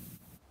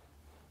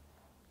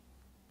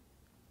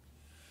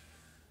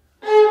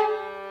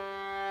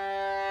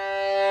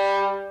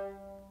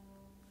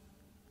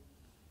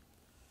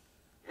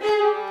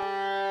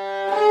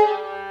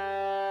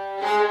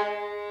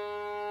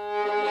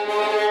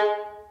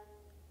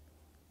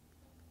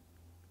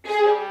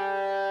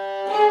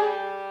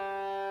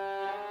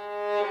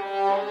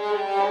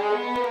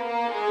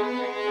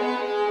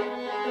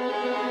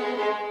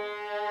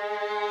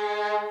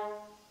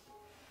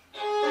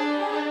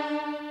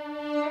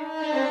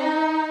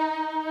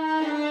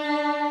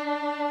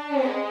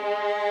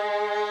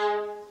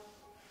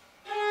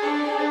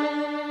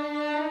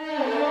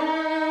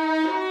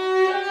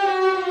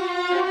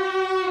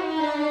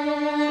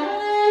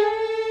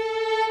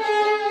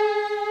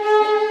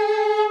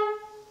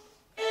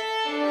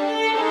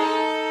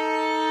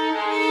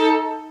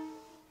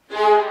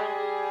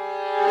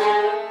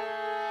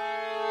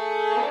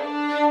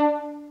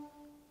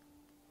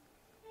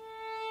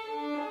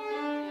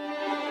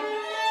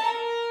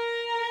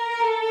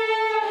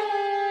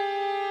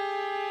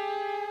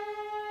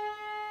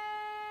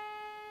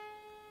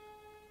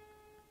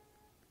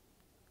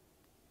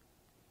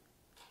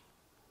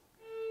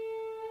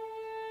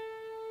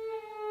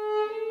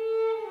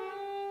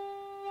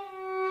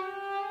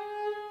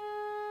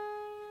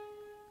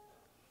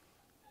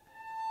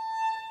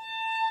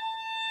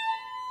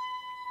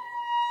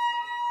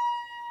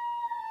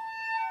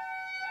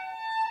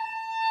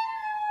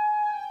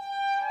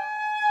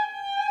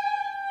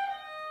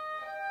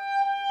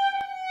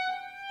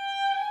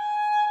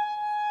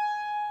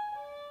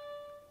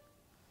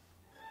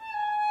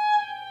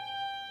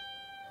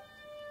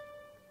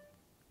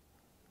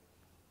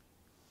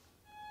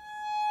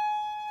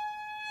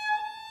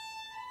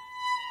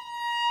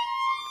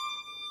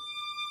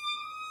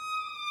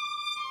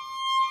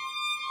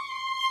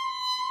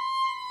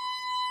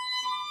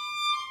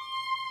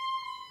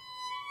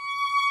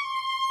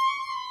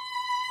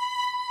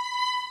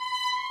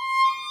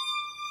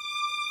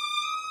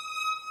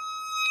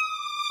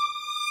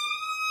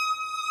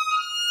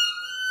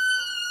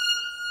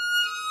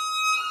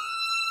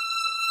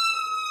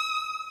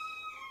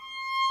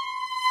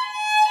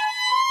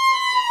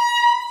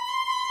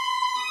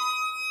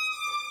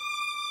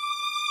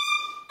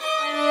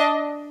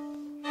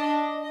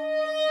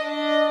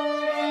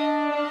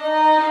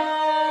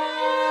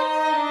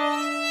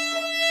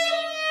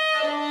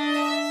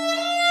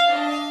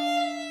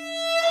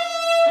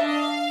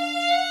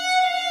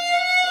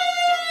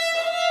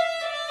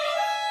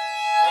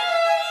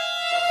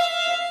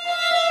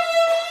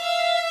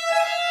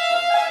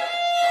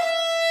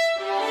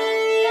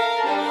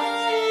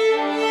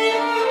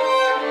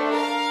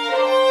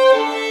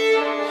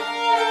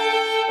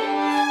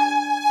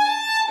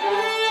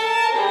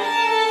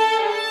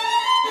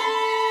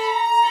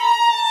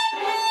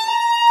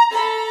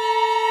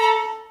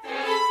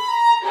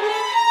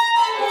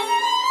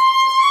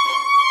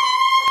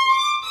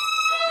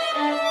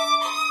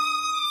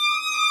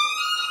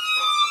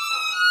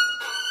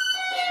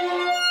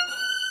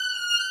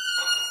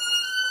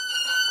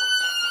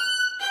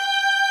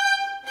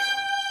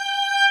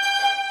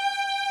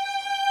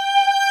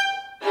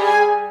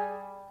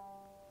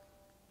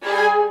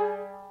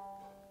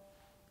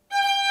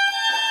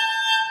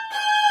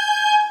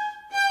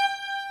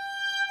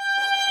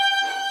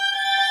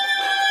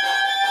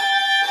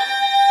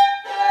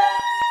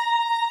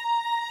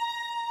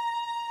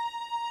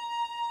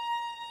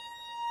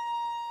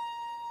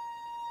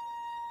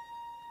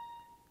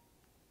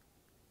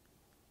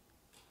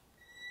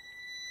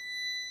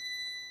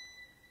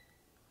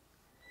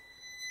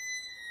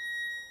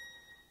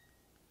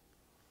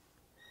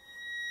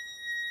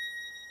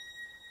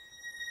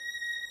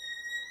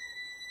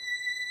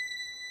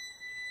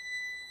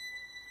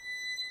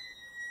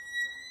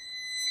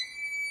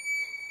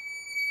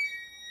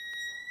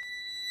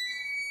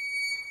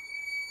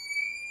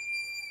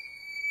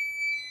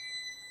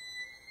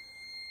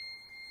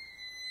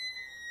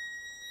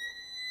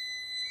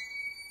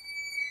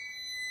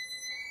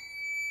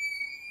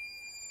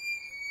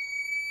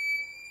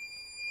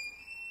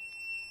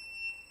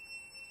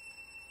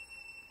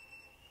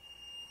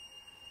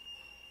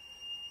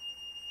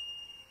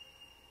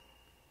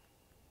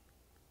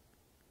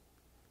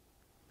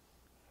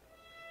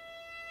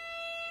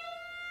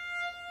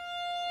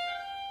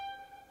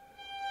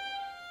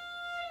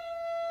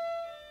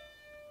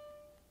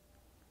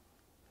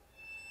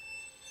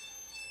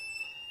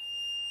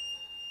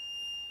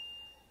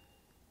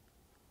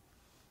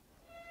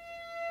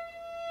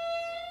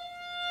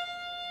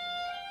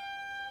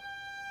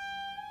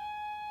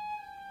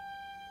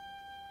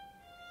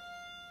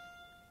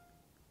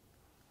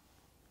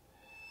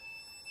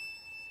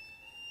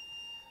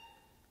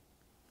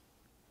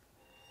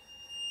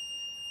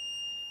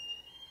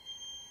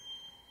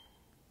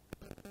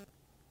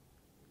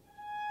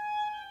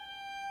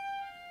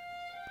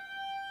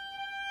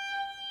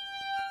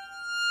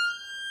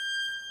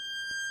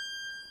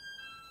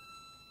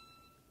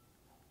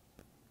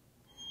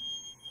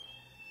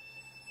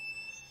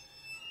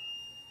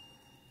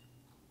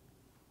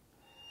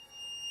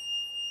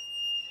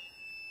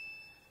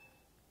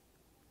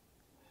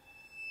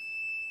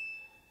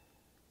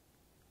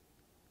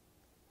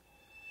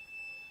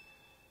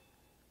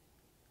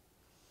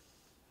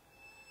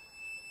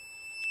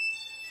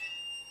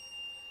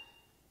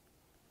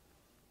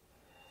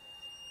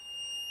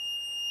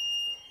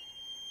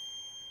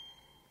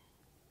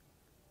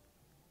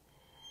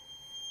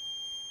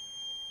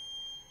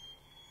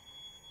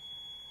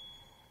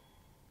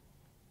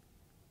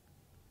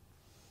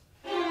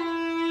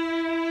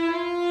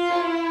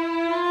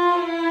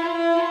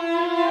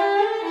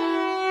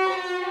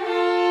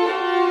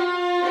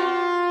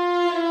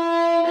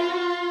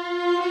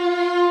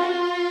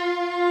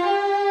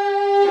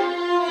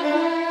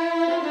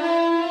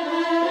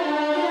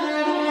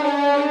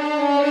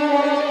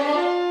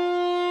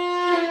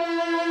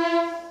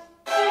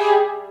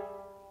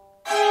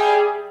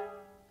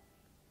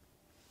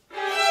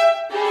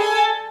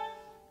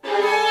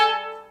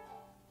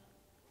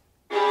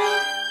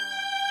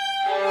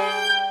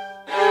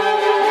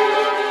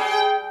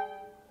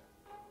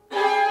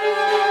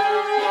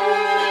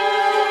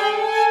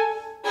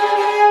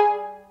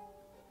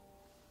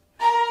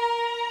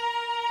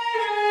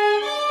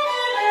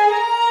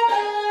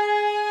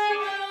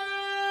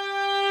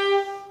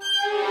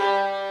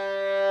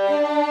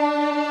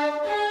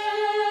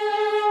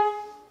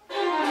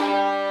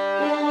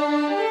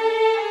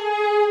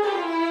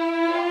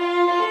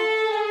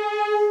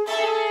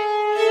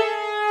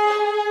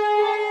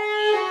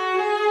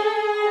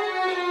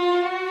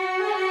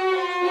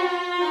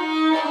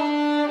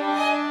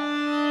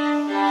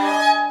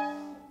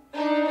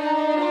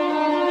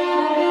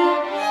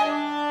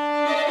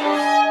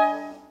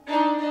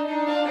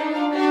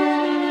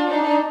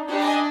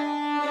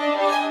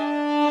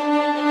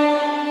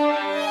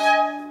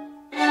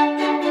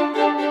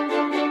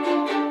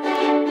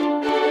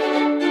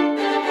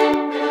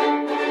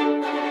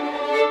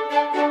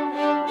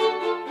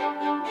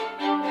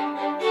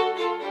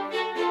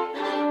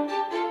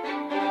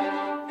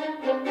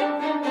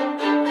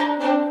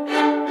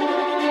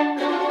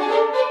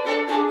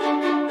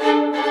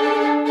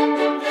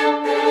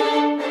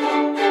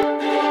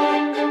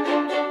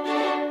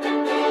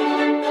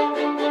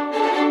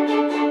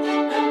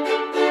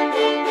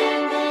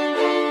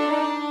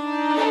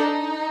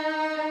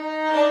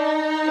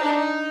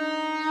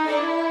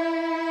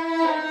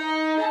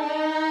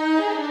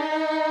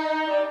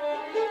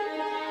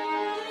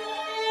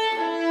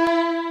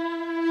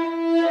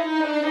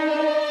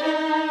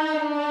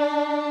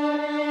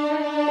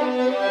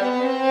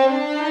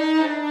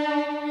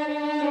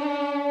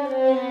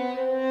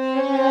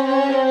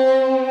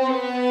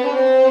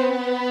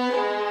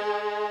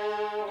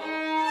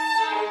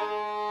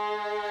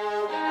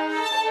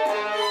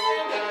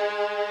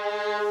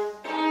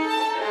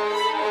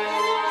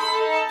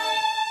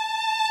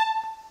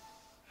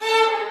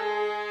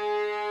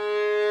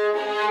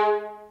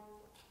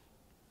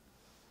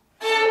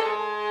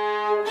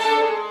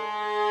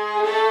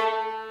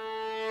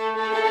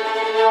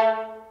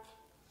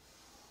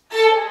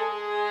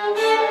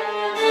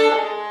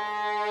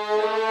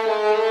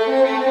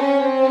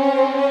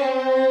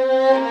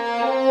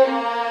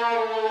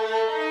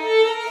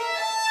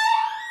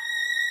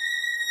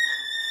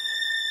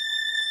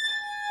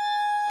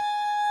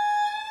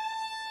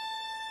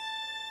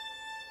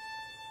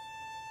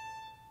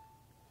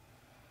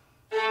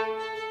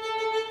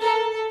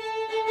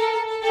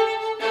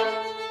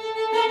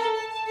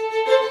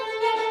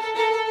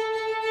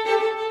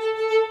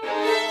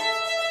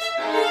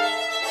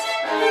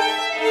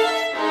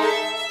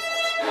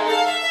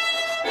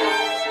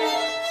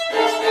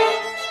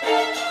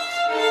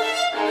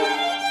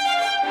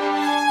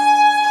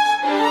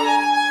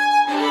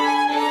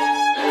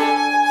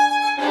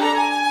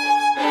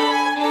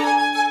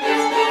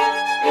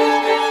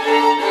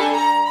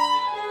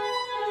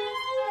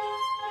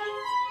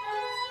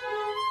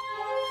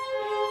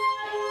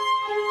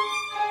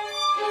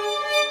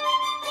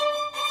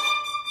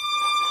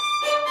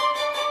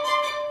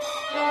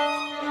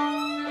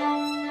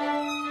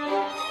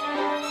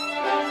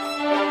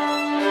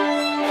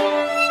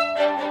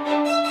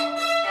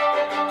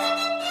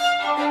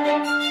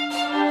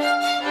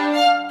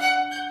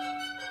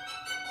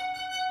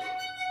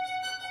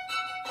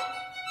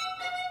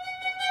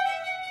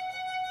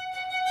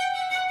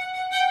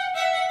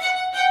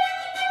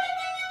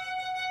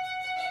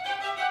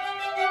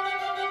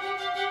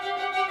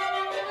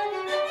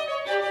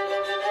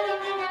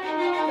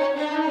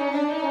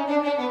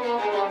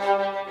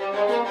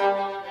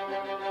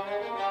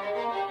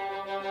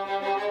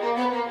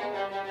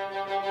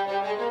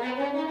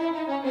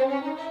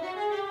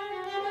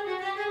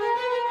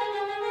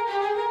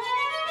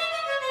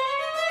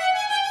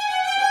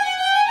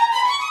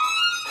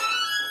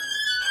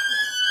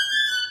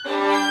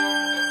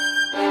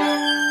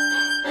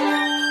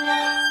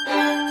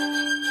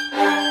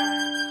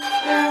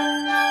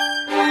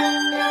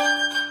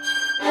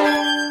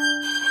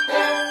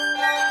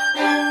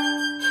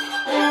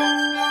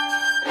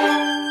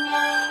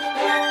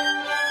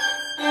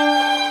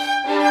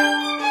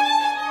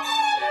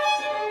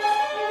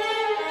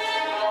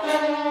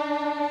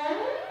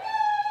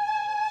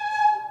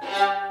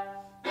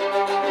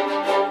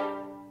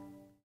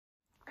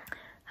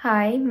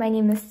 Hi, my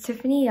name is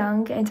Tiffany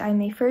Yeung, and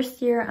I'm a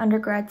first-year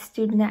undergrad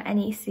student at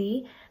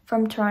NEC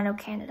from Toronto,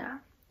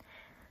 Canada.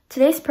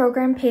 Today's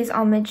program pays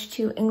homage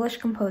to English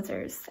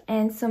composers,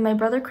 and so my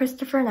brother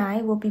Christopher and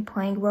I will be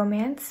playing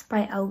Romance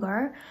by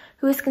Elgar,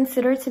 who is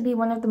considered to be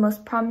one of the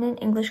most prominent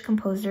English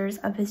composers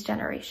of his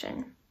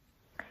generation.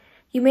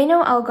 You may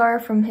know Elgar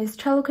from his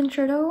cello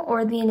concerto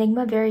or the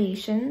Enigma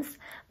variations,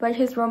 but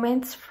his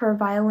Romance for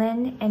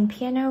violin and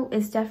piano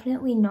is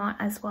definitely not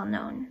as well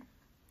known.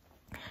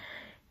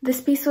 This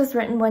piece was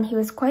written when he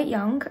was quite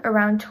young,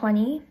 around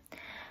 20,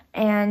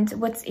 and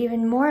what's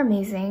even more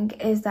amazing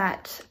is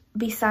that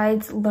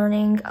besides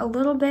learning a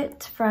little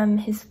bit from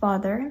his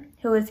father,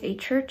 who was a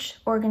church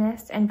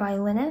organist and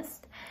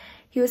violinist,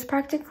 he was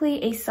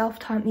practically a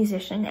self-taught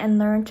musician and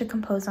learned to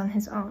compose on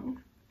his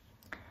own.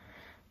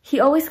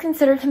 He always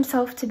considered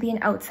himself to be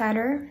an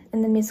outsider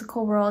in the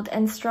musical world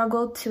and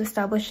struggled to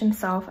establish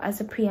himself as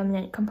a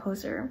preeminent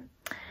composer.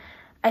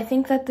 I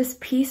think that this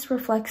piece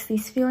reflects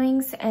these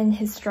feelings and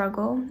his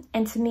struggle,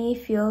 and to me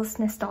feels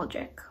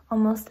nostalgic,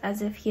 almost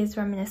as if he is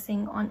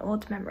reminiscing on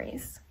old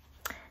memories.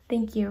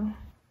 Thank you.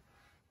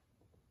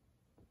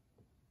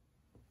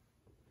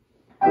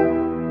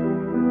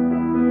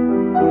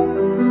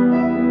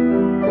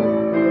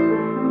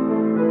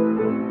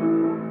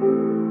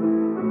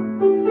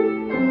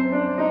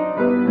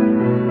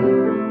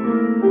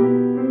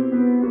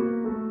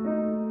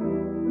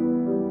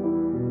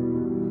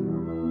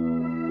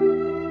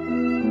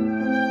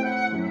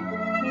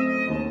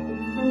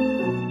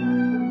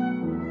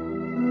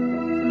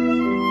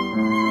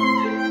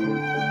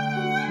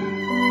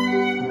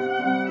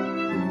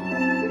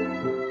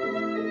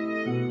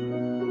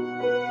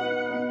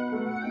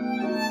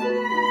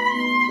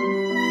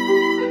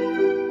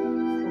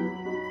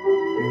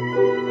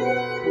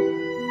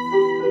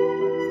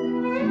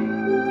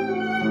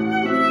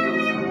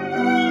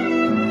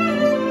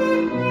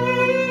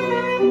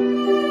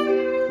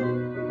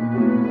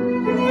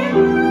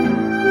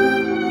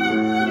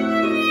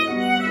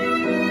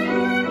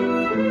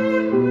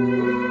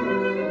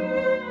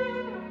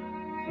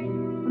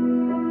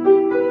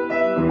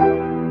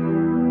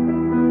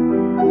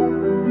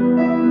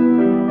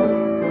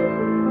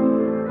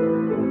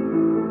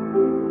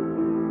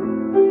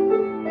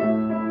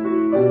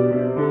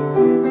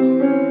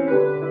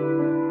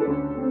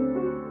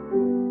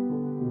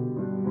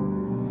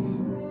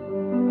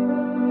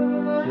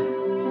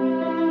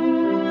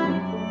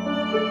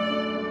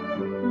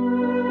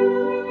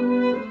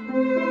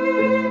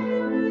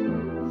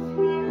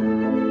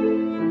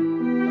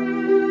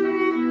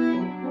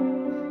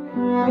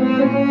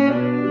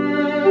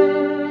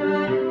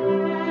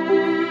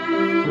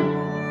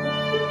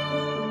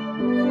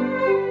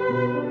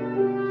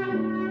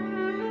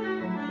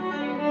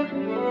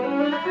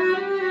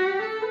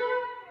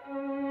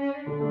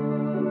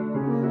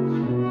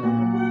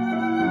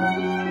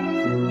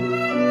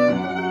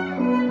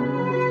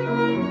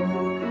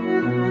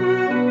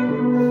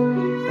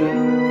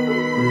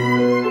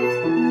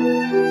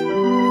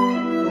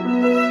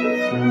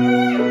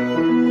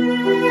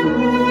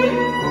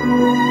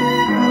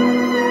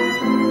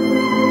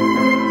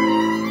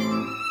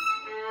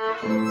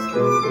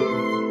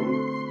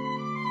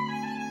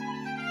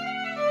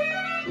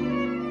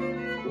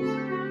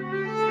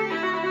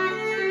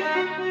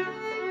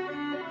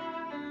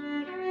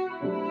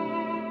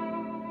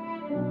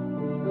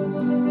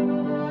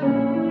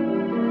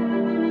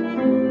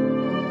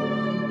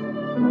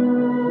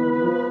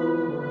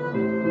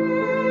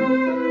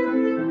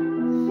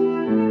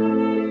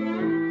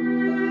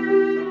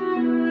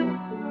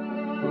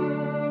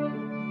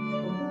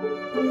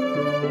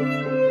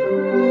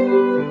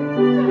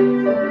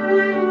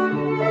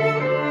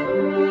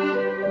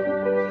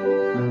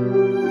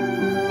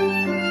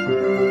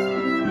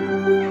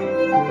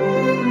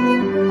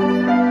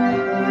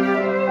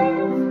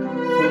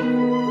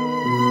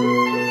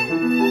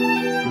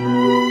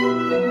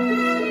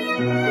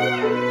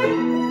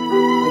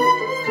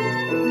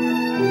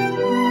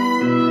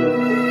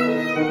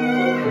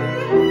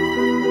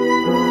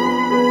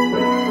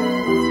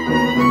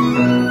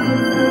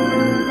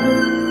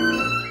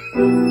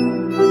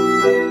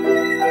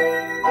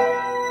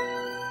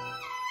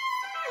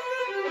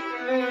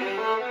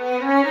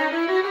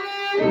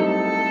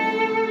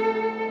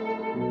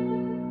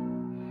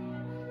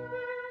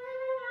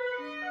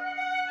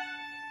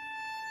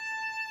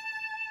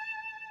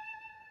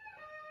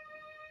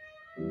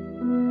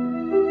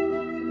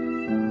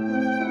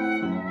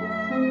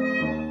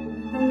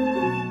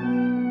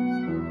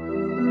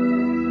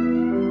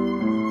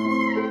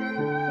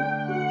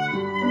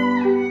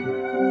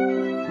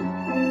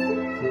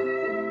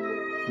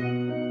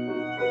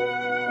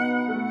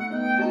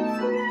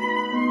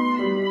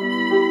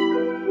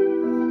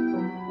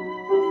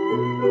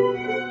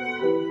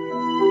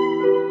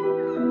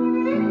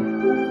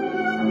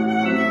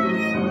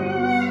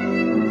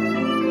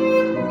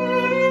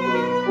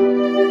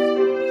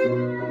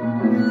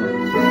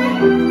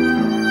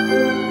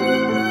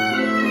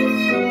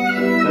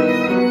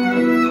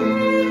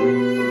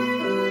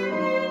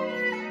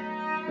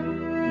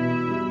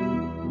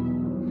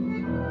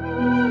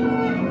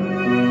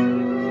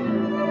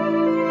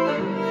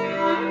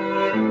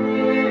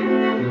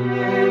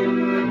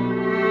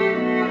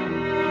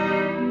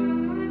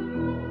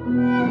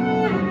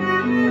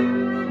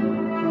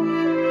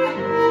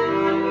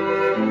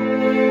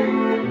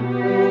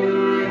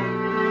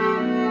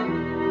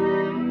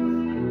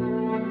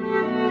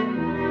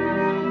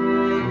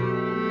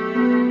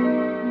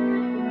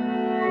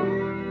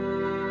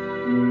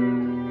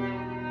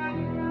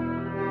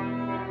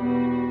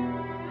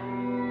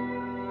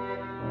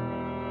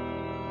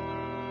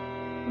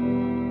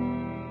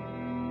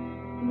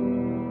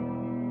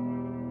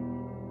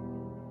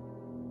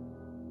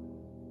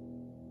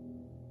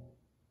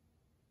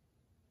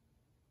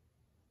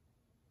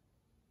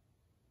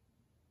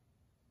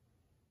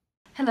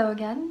 Hello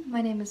again,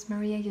 my name is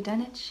Maria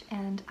Ioudenitch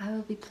and I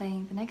will be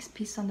playing the next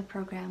piece on the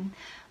program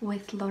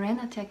with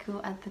Lorena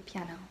Teku at the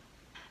piano.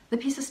 The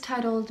piece is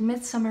titled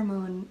Midsummer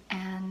Moon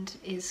and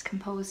is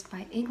composed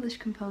by English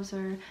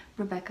composer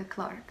Rebecca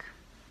Clarke.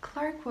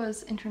 Clarke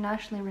was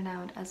internationally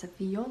renowned as a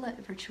viola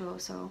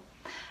virtuoso,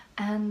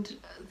 and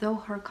though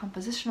her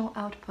compositional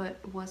output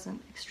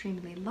wasn't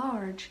extremely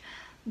large,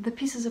 the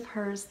pieces of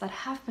hers that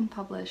have been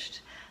published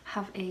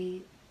have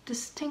a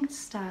distinct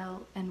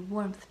style and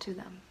warmth to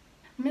them.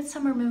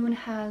 Midsummer Moon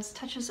has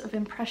touches of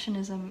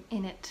impressionism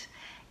in it,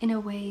 in a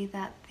way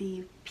that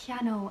the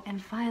piano and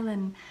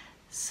violin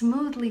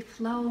smoothly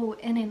flow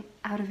in and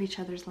out of each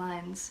other's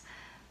lines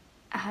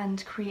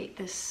and create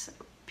this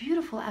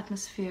beautiful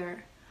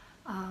atmosphere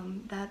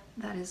that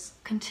is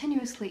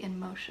continuously in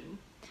motion.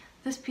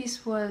 This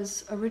piece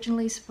was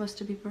originally supposed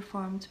to be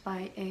performed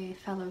by a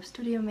fellow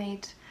studio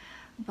mate,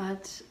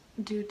 but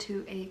due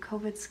to a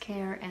COVID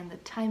scare and the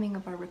timing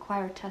of our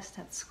required test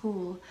at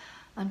school,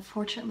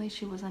 unfortunately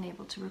she was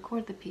unable to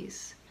record the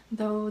piece.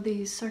 Though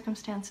the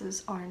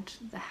circumstances aren't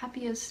the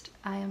happiest,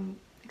 I am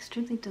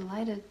extremely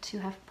delighted to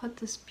have put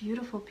this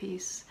beautiful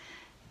piece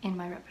in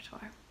my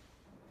repertoire.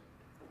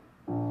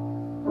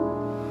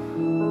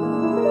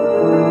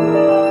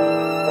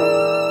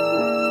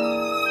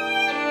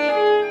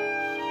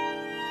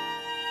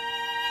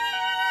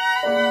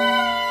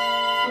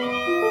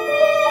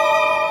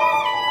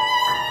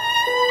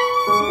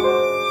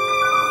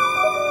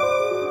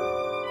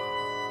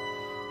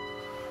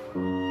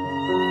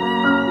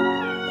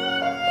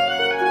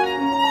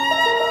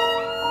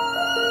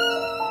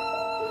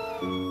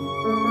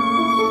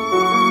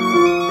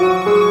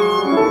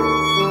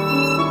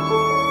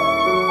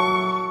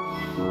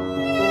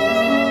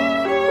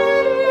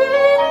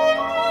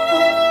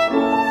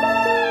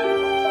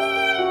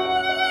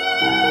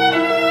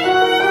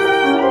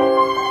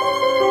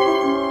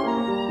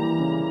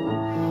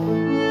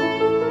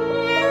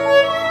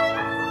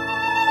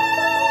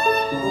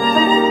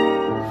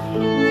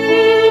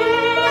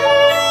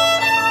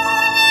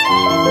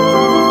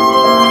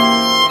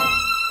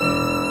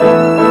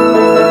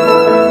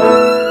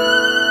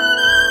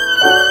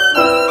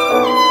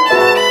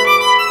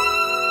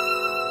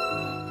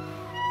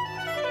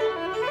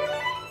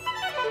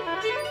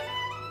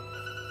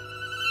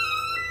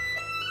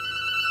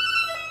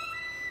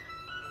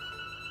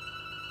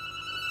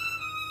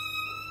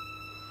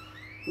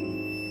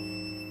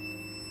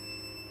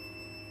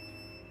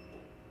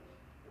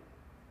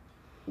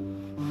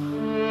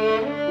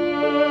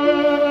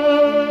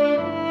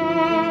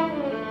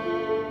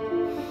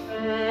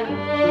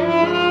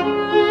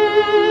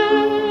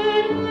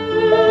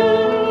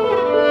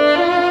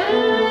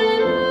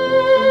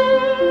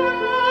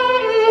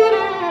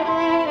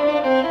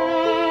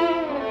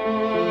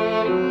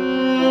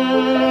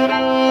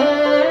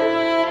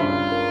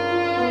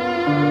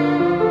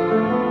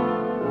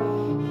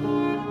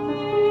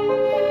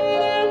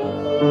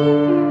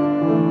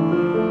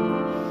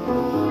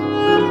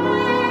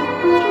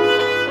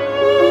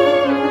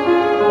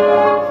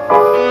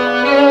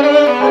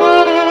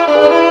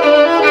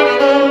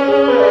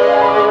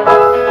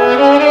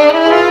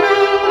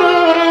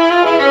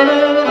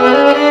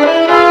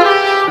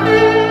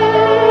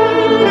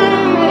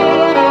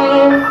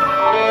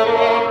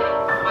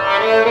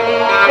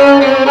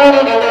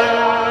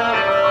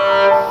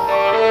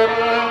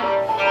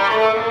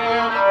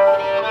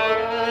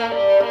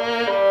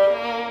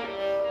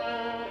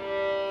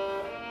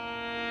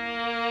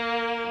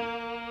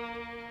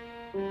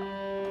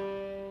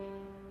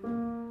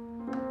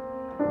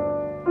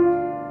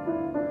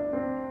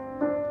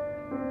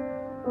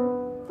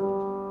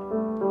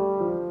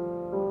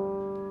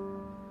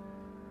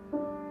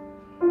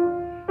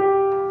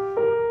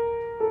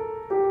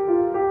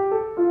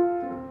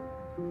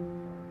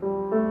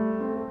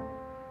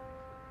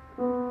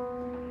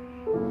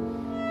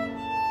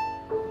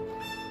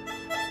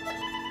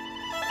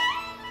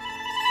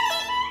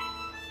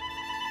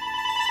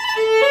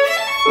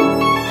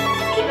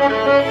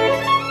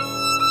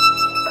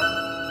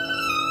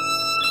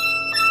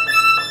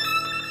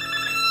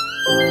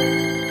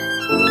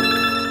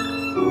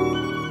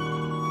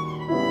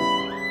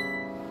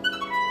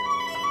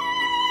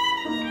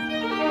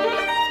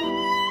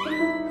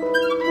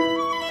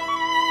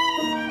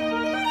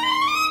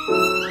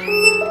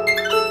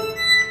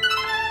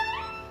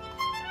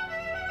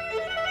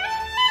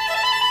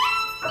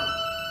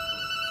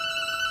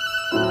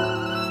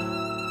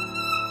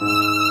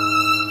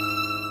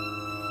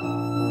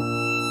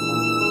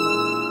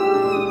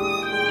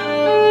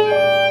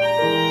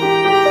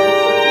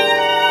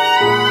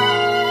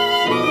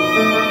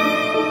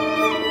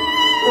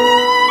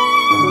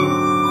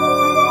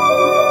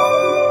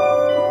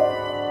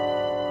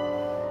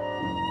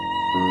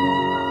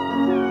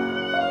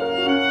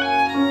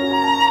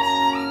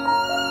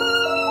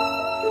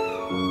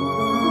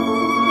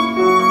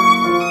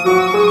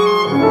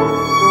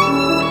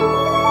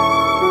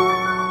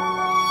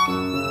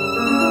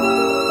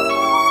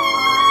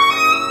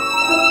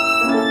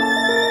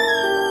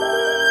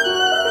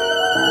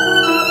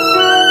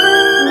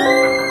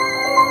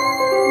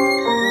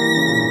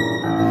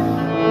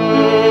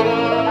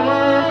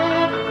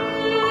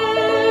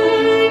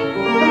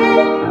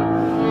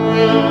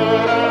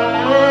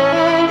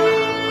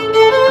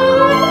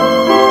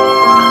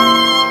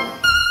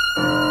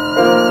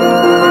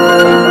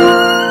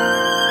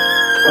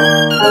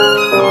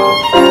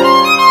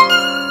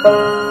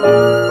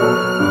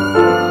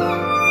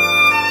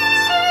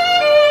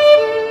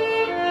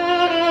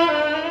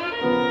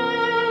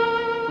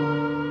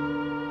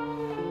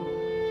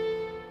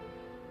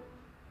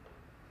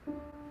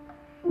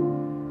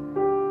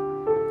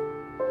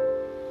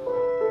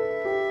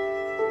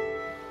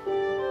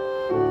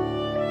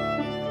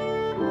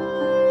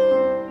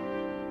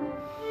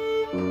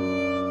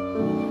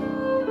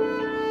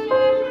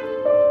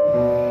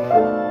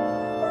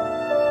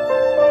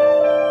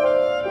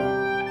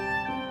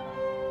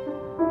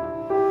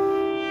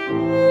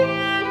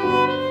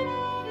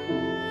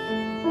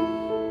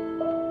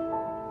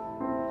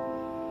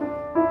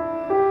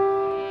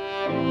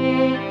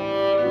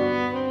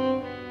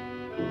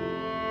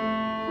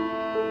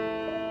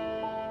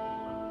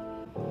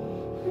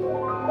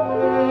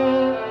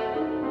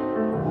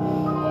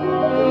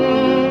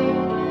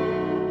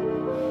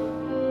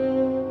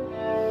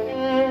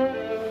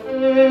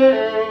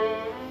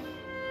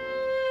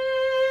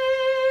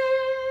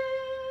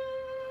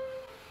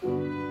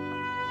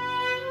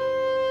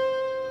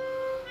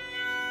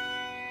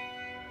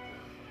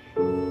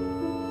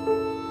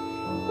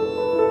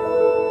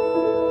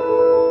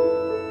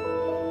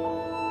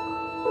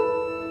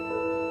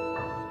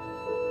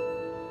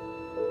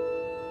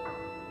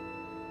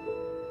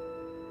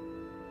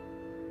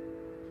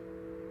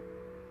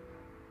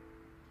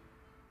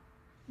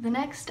 The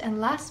next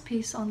and last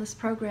piece on this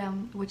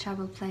program, which I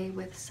will play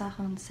with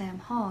Sahun Sam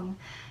Hong,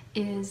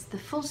 is the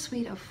full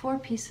suite of 4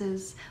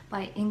 pieces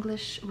by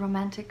English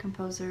Romantic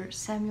composer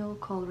Samuel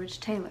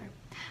Coleridge-Taylor,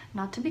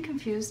 not to be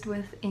confused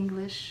with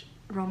English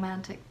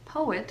Romantic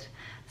poet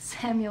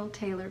Samuel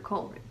Taylor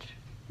Coleridge.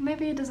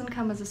 Maybe it doesn't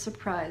come as a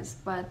surprise,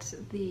 but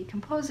the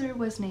composer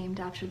was named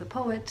after the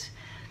poet,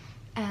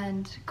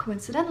 and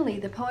coincidentally,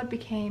 the poet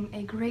became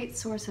a great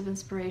source of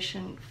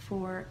inspiration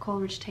for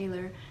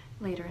Coleridge-Taylor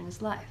later in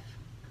his life.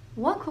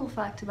 One cool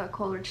fact about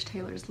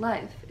Coleridge-Taylor's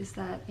life is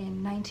that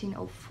in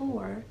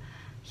 1904,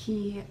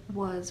 he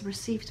was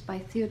received by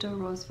Theodore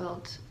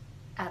Roosevelt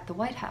at the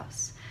White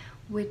House,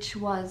 which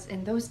was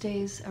in those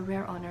days a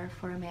rare honor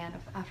for a man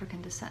of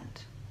African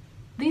descent.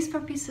 These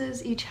 4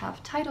 pieces each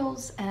have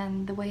titles,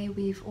 and the way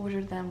we've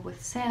ordered them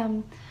with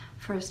Sam,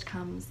 first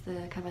comes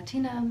the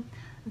cavatina,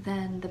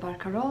 then the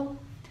barcarolle,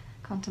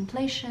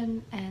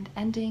 contemplation, and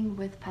ending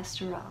with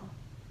pastoral.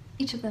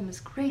 Each of them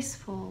is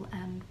graceful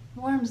and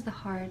warms the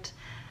heart,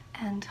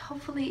 and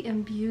hopefully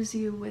imbues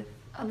you with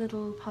a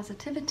little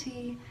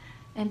positivity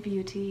and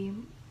beauty,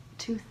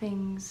 2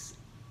 things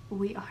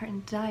we are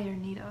in dire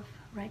need of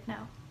right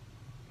now.